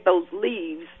could take those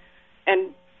leaves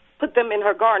and put them in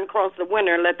her garden across the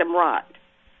winter and let them rot.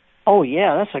 Oh,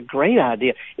 yeah, that's a great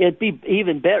idea. It'd be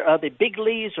even better. Are they big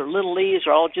leaves or little leaves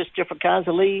or all just different kinds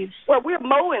of leaves? Well, we're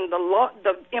mowing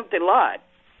the empty lot,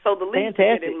 so the leaves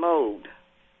are getting mowed.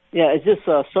 Yeah, is this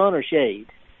sun or shade?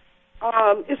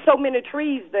 It's so many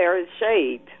trees there, it's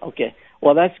shade. Okay.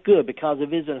 Well, that's good because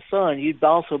if it's in the sun, you'd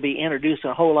also be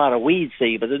introducing a whole lot of weed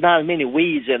seed. But there's not as many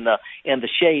weeds in the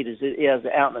shade as it is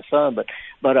out in the sun. But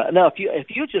no,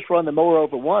 if you just run the mower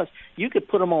over once, you could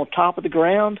put them on top of the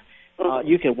ground.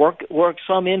 You can work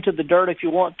some into the dirt if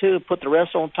you want to, put the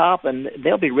rest on top, and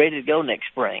they'll be ready to go next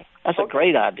spring. That's a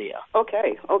great idea.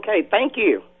 Okay, thank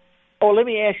you. Oh, let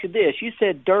me ask you this. You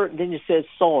said dirt, and then you said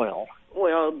soil.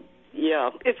 Well, yeah,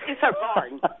 it's her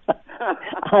garden.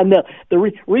 I know. The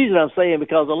reason I'm saying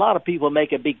because a lot of people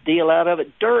make a big deal out of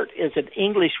it. Dirt is an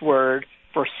English word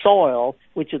for soil,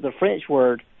 which is a French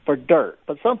word for dirt.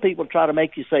 But some people try to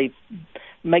make you feel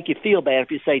bad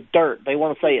if you say dirt. They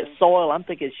want to say it's soil. I'm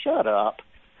thinking, shut up.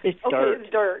 It's dirt.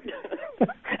 It's dirt.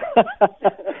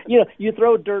 You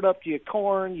throw dirt up to your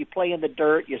corn, you play in the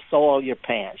dirt, you soil your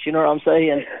pants. You know what I'm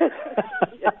saying?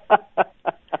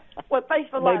 Well, thanks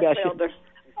for life, Elder.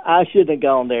 I shouldn't have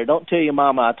gone there. Don't tell your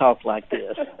mama I talk like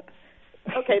this.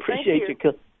 Okay, Appreciate thank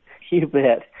you. You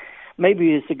bet.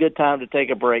 Maybe it's a good time to take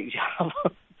a break, John.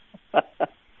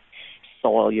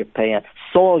 Soil your pants.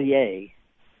 Soilier,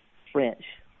 French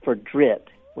for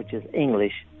drit, which is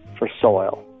English for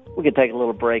soil. We can take a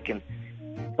little break and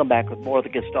come back with more of the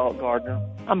Gestalt Gardener.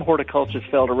 I'm horticulturist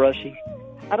Felder Rushie.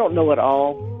 I don't know it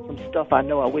all. Some stuff I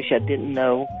know I wish I didn't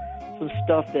know. Some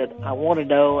stuff that I want to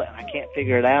know and I can't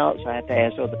figure it out, so I have to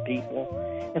ask other people.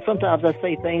 And sometimes I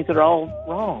say things that are all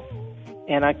wrong,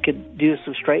 and I could do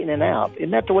some straightening out. Isn't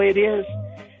that the way it is?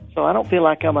 So I don't feel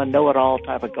like I'm a know-it-all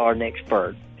type of garden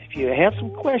expert. If you have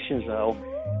some questions, though,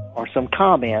 or some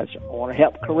comments, or want to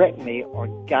help correct me or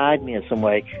guide me in some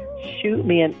way, shoot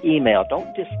me an email.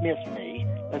 Don't dismiss me.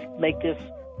 Let's make this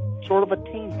sort of a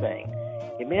team thing.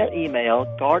 Give me an email,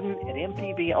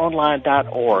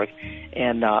 garden@mpbonline.org,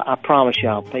 and I promise you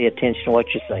I'll pay attention to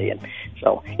what you're saying.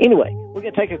 So anyway, we're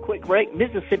going to take a quick break.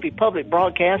 Mississippi Public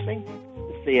Broadcasting.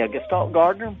 It's the Gestalt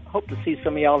Gardener. Hope to see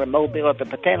some of y'all in Mobile at the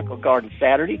Botanical Garden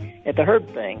Saturday at the Herb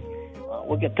Thing.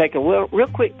 We're going to take a real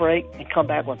quick break and come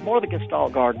back with more of the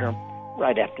Gestalt Gardener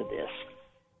right after this.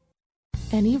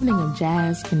 An evening of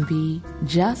jazz can be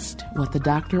just what the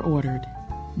doctor ordered.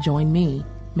 Join me,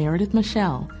 Meredith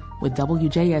Michelle, with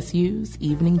WJSU's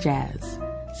Evening Jazz,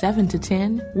 7 to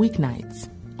 10 weeknights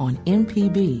on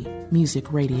MPB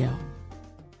Music Radio.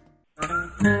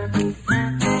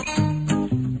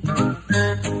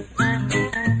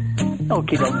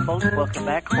 Okay, folks, welcome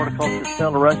back. Horticulturist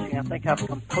Felder Rushie. I think I've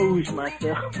composed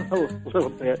myself a little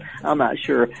bit. I'm not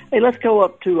sure. Hey, let's go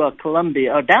up to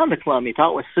Columbia, down to Columbia,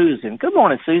 talk with Susan. Good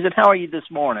morning, Susan. How are you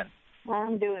this morning?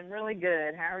 I'm doing really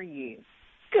good. How are you?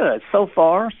 Good. So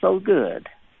far, so good.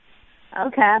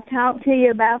 Okay, I've talked to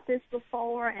you about this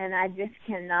before, and I just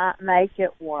cannot make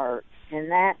it work. And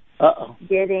that's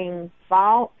getting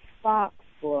false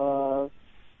foxglove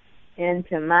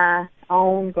into my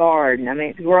own garden. I mean,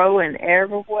 it's growing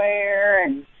everywhere,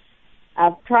 and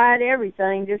I've tried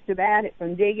everything, just about it,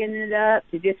 from digging it up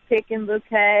to just picking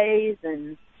bouquets,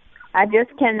 and I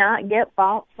just cannot get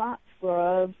false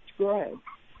foxglove to grow.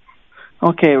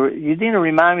 Okay, you need to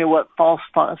remind me what false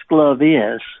foxglove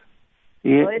is.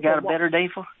 You got a better name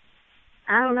for?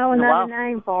 I don't know another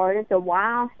name for it. It's a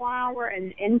wildflower,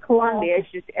 and in Columbia,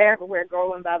 it's just everywhere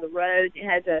growing by the road. It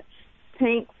has a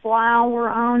pink flower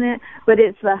on it, but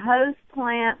it's the host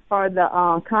plant for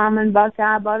the common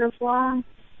buckeye butterfly.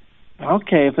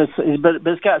 Okay, but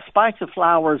it's got spikes of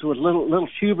flowers with little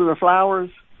tubular flowers.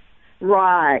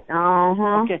 Right.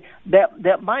 Okay,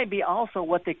 that might be also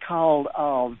what they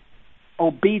call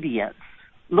obedience.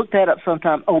 Look that up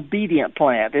sometime. Obedient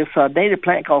plant. It's a native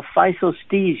plant called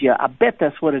Physostesia. I bet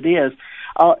that's what it is.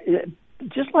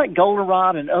 Just like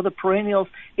goldenrod and other perennials,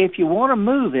 if you want to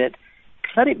move it,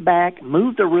 cut it back,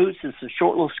 move the roots. It's a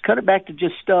short little. Cut it back to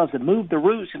just stubs and move the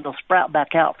roots, and they'll sprout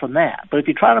back out from that. But if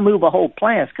you try to move a whole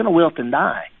plant, it's going to wilt and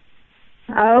die.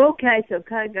 Okay, so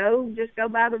just go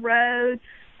by the road,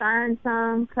 find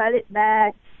some, cut it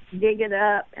back, dig it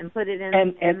up, and put it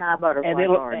in my butterfly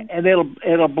garden. And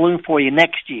it'll bloom for you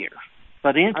next year.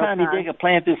 But anytime you dig a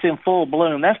plant that's in full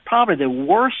bloom, that's probably the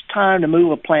worst time to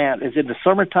move a plant is in the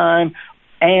summertime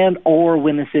and or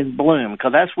when it's in bloom,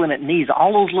 because that's when it needs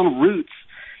all those little roots.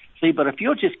 See, but if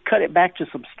you'll just cut it back to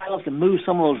some stubs and move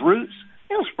some of those roots,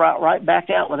 it'll sprout right back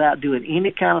out without doing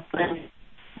any kind of thing.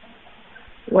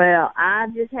 Well,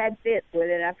 I've just had fits with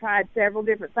it. I've tried several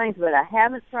different things, but I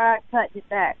haven't tried cutting it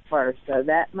back first, so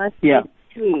that must be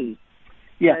key.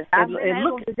 Yeah, I've been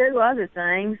able to do other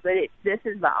things, but this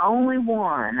is the only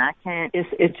one I can't.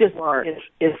 It's just work.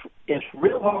 It's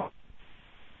real hard,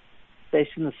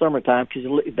 especially in the summertime,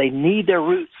 because they need their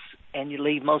roots, and you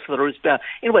leave most of the roots down.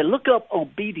 Anyway, look up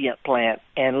obedient plant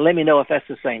and let me know if that's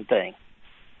the same thing.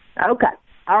 Okay.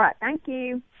 All right. Thank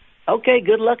you. Okay.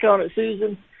 Good luck on it,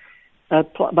 Susan.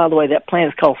 By the way, that plant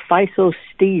is called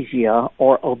Physostesia,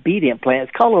 or obedient plant.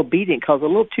 It's called obedient because the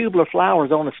little tubular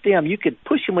flowers on the stem, you could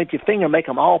push them with your finger and make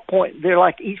them all point. They're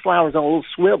like each flower's on a little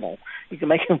swivel. You can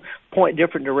make them point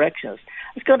different directions.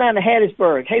 Let's go down to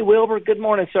Hattiesburg. Hey, Wilbur. Good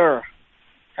morning, sir.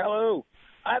 Hello.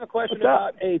 I have a question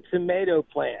about a tomato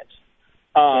plant.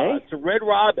 It's a red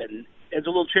robin. It's a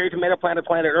little cherry tomato plant I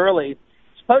planted early.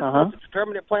 Supposed it's a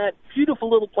permanent plant. Beautiful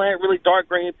little plant, really dark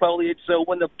green foliage. So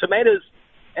when the tomatoes...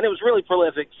 And it was really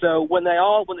prolific. So when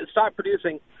it stopped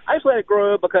producing, I just let it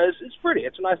grow because it's pretty.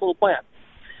 It's a nice little plant.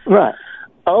 Right.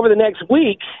 Over the next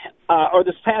week, or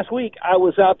this past week, I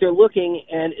was out there looking,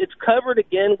 and it's covered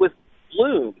again with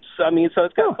blooms. So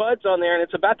it's got buds on there, and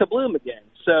it's about to bloom again.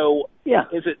 So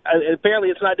is it? Apparently,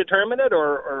 it's not determinate,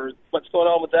 or what's going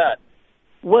on with that?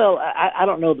 Well, I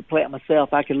don't know the plant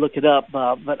myself. I can look it up,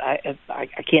 but I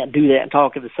can't do that and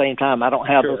talk at the same time. I don't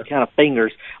have those kind of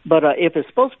fingers. But if it's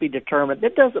supposed to be determined,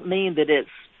 that doesn't mean that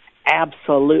it's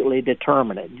absolutely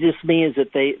determinate. It just means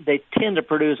that they tend to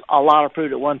produce a lot of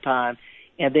fruit at one time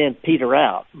and then peter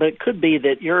out. But it could be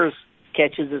that yours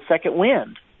catches a second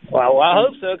wind. Well, I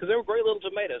hope so, because they were great little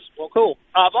tomatoes. Well, cool.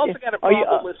 I've also got a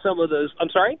problem with some of those. I'm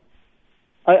sorry?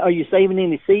 Are you saving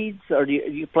any seeds, or do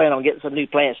you plan on getting some new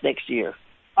plants next year?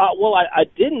 Well, I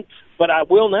didn't, but I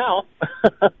will now.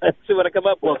 See what I come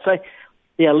up with.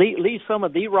 Well, leave some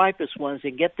of the ripest ones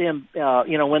and get them,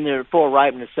 when they're full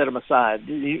ripeness, set them aside.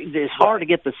 It's hard to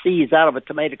get the seeds out of a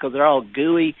tomato because they're all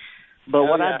gooey. But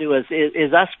I do is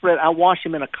I wash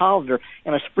them in a colander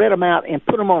and I spread them out and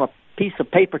put them on a piece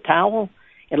of paper towel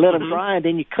and let them dry. And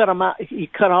then you cut them out. You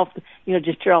cut off,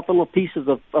 just tear off the little pieces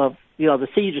of the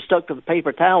seeds are stuck to the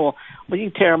paper towel. Well,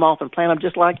 you can tear them off and plant them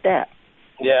just like that.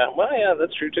 Yeah, well, yeah,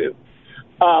 that's true, too.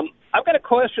 I've got a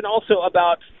question also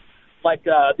about,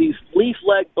 these leaf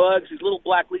leg bugs, these little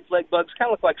black leaf leg bugs, kind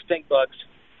of look like stink bugs.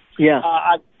 Yeah.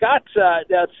 I've got,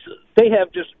 they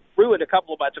have just ruined a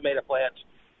couple of my tomato plants,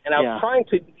 and I'm trying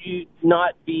to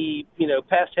not be,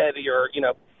 pest heavy or,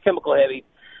 chemical heavy.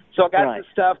 So I got this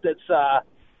stuff that's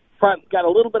got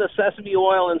a little bit of sesame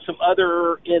oil and some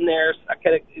other in there. I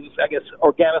guess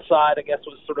Organicide,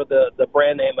 was sort of the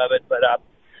brand name of it, but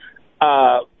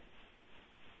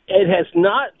it has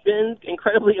not been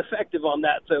incredibly effective on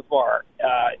that so far.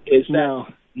 Is that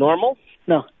normal?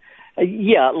 No.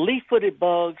 Leaf-footed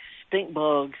bugs, stink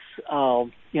bugs,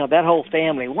 that whole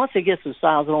family, once it gets the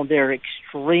size on, they're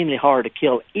extremely hard to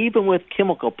kill, even with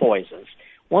chemical poisons.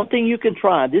 One thing you can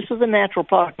try, this is a natural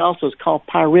product also, it's called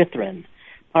pyrethrin.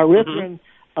 Pyrethrin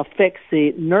affects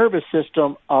the nervous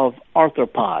system of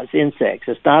arthropods, insects.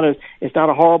 It's not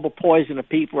a horrible poison to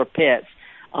people or pets.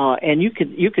 And you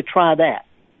could try that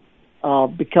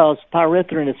because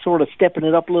pyrethrin is sort of stepping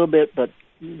it up a little bit, but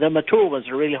the mature ones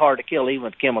are really hard to kill even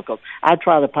with chemicals. I'd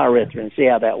try the pyrethrin and see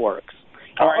how that works.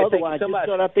 All right, otherwise, thank you so much.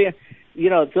 Just go out there.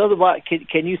 It's otherwise.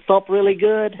 Can you thump really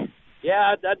good?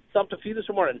 Yeah, I thumped a few this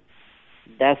morning.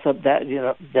 That's what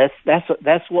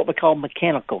we call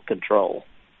mechanical control.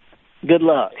 Good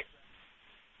luck.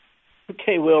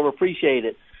 Okay, Wilbur, appreciate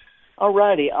it. All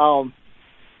righty,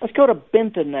 let's go to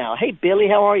Benton now. Hey, Billy,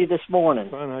 how are you this morning?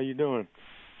 Fine, how you doing?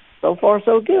 So far,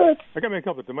 so good. I got me a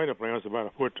couple of tomato plants about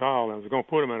a foot tall, and I was going to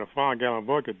put them in a 5-gallon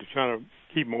bucket to try to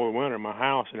keep them over the winter in my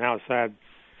house and outside.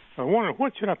 I wonder,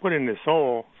 what should I put in the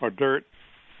soil or dirt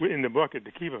in the bucket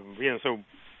to keep them from being so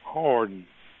hard and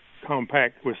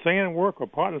compact? Would sand work or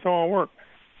potting soil work?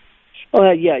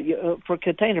 For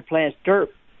container plants, dirt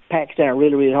packs down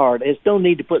really, really hard. There's no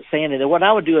need to put sand in there. What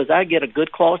I would do is I get a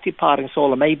good quality potting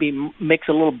soil and maybe mix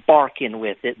a little bark in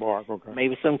with it. Bark, okay.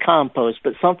 Maybe some compost,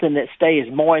 but something that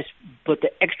stays moist, but the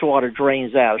extra water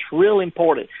drains out. It's real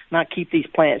important not keep these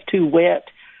plants too wet.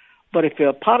 But if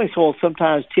your potting soil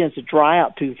sometimes tends to dry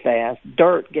out too fast,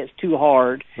 dirt gets too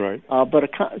hard, right? But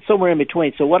somewhere in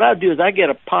between. So what I do is I get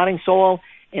a potting soil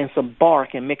and some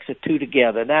bark and mix the two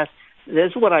together. That's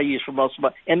what I use for most of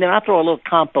it. And then I throw a little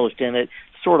compost in it,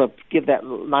 sort of give that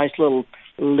nice little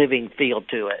living feel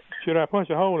to it. Should I punch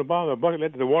a hole in the bottom of the bucket,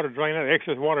 let the water drain out,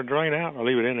 excess water drain out, or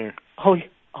leave it in there?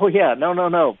 Oh yeah,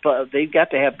 no. But they've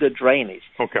got to have good drainage.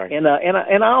 Okay. And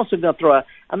I also going to throw.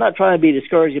 I'm not trying to be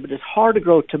discouraging, but it's hard to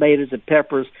grow tomatoes and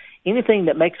peppers. Anything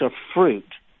that makes a fruit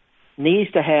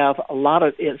needs to have a lot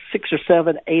of 6 or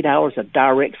 7, 8 hours of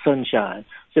direct sunshine.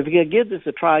 So if you're going to give this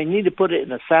a try, you need to put it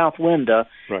in a south window,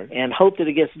 right, and hope that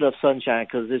it gets enough sunshine,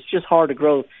 because it's just hard to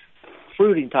grow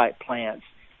fruiting type plants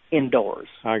indoors.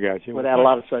 I got you. Without a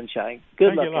lot of sunshine.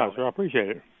 Good luck. Thank you a lot, sir. I appreciate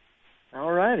it.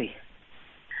 All righty.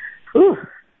 Whew.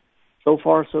 So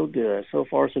far, so good. I'm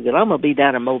going to be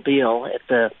down in Mobile at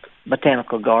the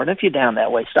Botanical Garden. If you're down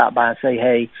that way, stop by and say,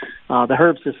 hey, the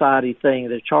Herb Society thing,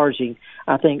 they're charging,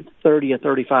 I think, $30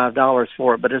 or $35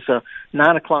 for it, but it's a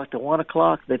 9 o'clock to 1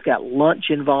 o'clock. They've got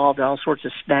lunch involved, all sorts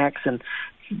of snacks and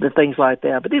the things like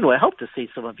that. But anyway, I hope to see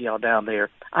some of y'all down there.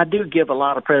 I do give a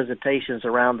lot of presentations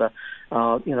around the,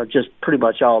 just pretty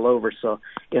much all over. So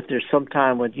if there's some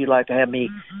time when you'd like to have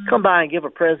me come by and give a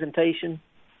presentation,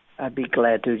 I'd be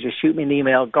glad to. Just shoot me an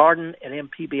email,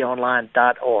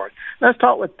 garden@mpbonline.org. Let's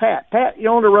talk with Pat. Pat,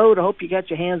 you're on the road. I hope you got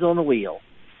your hands on the wheel.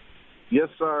 Yes,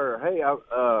 sir. Hey, I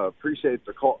appreciate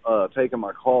the call, taking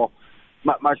my call.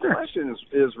 My question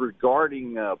is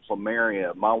regarding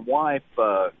plumeria. My wife,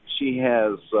 she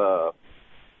has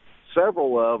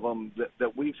several of them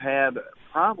that we've had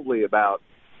probably about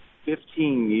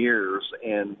 15 years,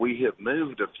 and we have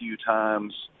moved a few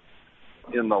times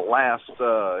in the last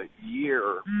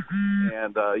year,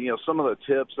 and some of the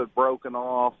tips have broken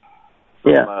off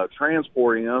from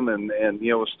transporting them, and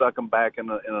stuck them back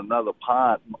in another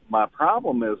pot. My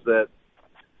problem is that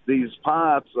these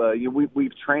pots,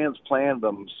 we've transplanted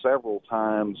them several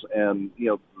times, and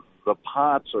the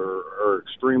pots are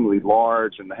extremely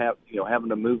large, and having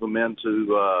to move them into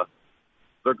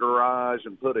the garage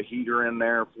and put a heater in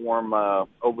there for them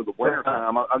over the winter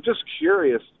time. I'm just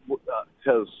curious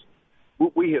because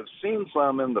we have seen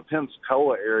some in the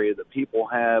Pensacola area that people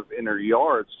have in their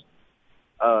yards.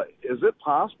 Is it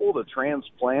possible to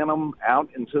transplant them out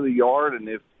into the yard? And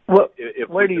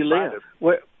where do you live?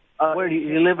 Where do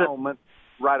you live?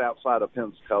 Right outside of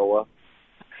Pensacola.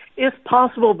 It's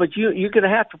possible, but you're going to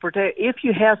have to protect. If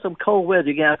you have some cold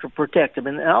weather, you're going to have to protect them,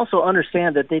 and also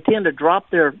understand that they tend to drop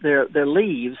their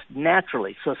leaves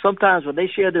naturally. So sometimes when they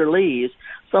shed their leaves,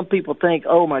 some people think,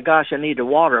 "Oh my gosh, I need to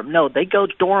water them." No, they go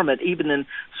dormant even in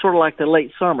sort of like the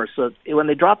late summer. So when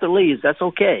they drop their leaves, that's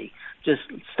okay. Just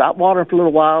stop watering for a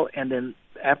little while, and then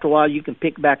after a while, you can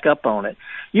pick back up on it.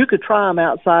 You could try them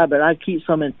outside, but I'd keep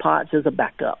some in pots as a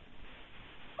backup.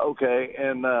 Okay,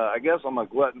 and I guess I'm a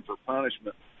glutton for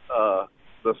punishment.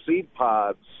 The seed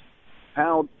pods,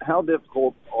 how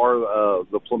difficult are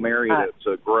the plumeria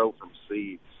to grow from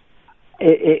seeds?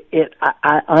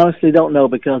 I honestly don't know,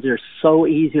 because they're so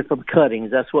easy from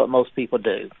cuttings. That's what most people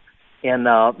do. And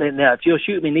now, if you'll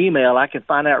shoot me an email, I can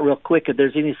find out real quick if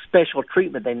there's any special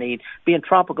treatment they need. Being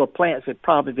tropical plants, they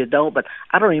probably don't, but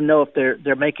I don't even know if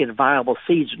they're making viable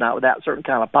seeds or not without certain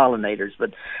kind of pollinators.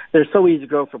 But they're so easy to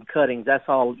grow from cuttings. That's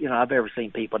all I've ever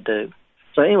seen people do.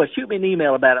 So anyway, shoot me an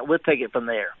email about it. We'll take it from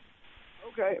there.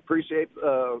 Okay, appreciate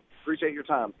your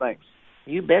time. Thanks.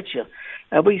 You betcha.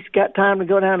 We got time to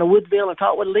go down to Woodville and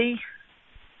talk with Lee.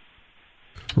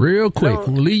 Real quick,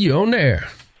 Lee, you on there?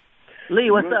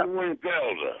 Lee, what's up?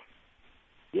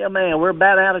 Yeah, man, we're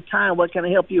about out of time. What can I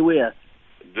help you with?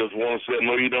 Just want to say,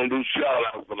 no, you don't do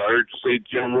shout-outs, but I heard you say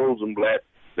Jim Rosenblatt.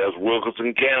 That's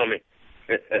Wilkinson County.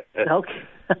 Okay.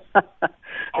 It's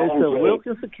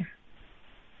Wilkinson County.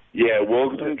 Yeah,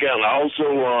 Wilkinson County.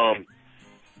 Also,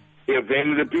 if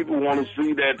any of the people want to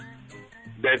see that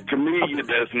comedian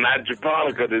that's not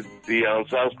Japonica, the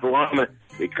South Carolina,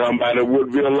 they come by the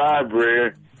Woodville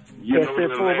Library. You've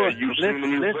seen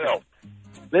them yourself.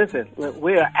 Listen,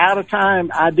 we are out of time.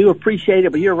 I do appreciate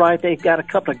it, but you're right. They've got a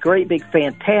couple of great, big,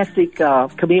 fantastic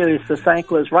communities to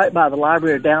St. Louis right by the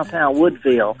library of downtown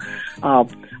Woodville.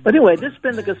 But anyway, this has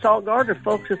been the Gestalt Gardener,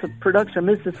 folks. It's a production of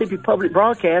Mississippi Public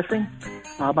Broadcasting.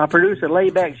 My producer,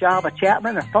 Layback Java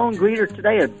Chapman. Our phone greeter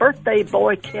today is birthday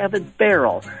boy Kevin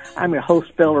Farrell. I'm your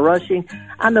host, Felder Rushing.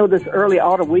 I know this early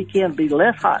autumn weekend will be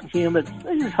less hot and humid.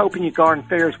 I'm just hoping your garden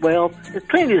fares well. There's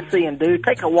plenty to see and do.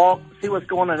 Take a walk, see what's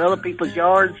going on in other people's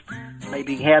yards.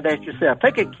 Maybe you can have that yourself.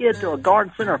 Take a kid to a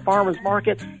garden center or farmer's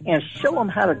market and show them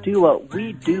how to do what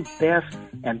we do best,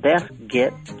 and that's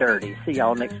get dirty. See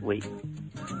y'all next week.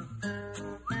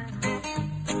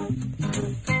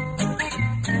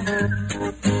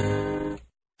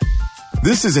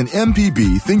 This is an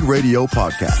MPB Think Radio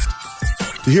podcast.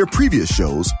 To hear previous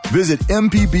shows, visit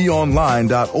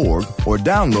mpbonline.org or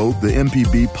download the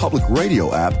MPB Public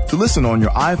Radio app to listen on your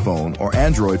iPhone or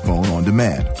Android phone on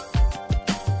demand.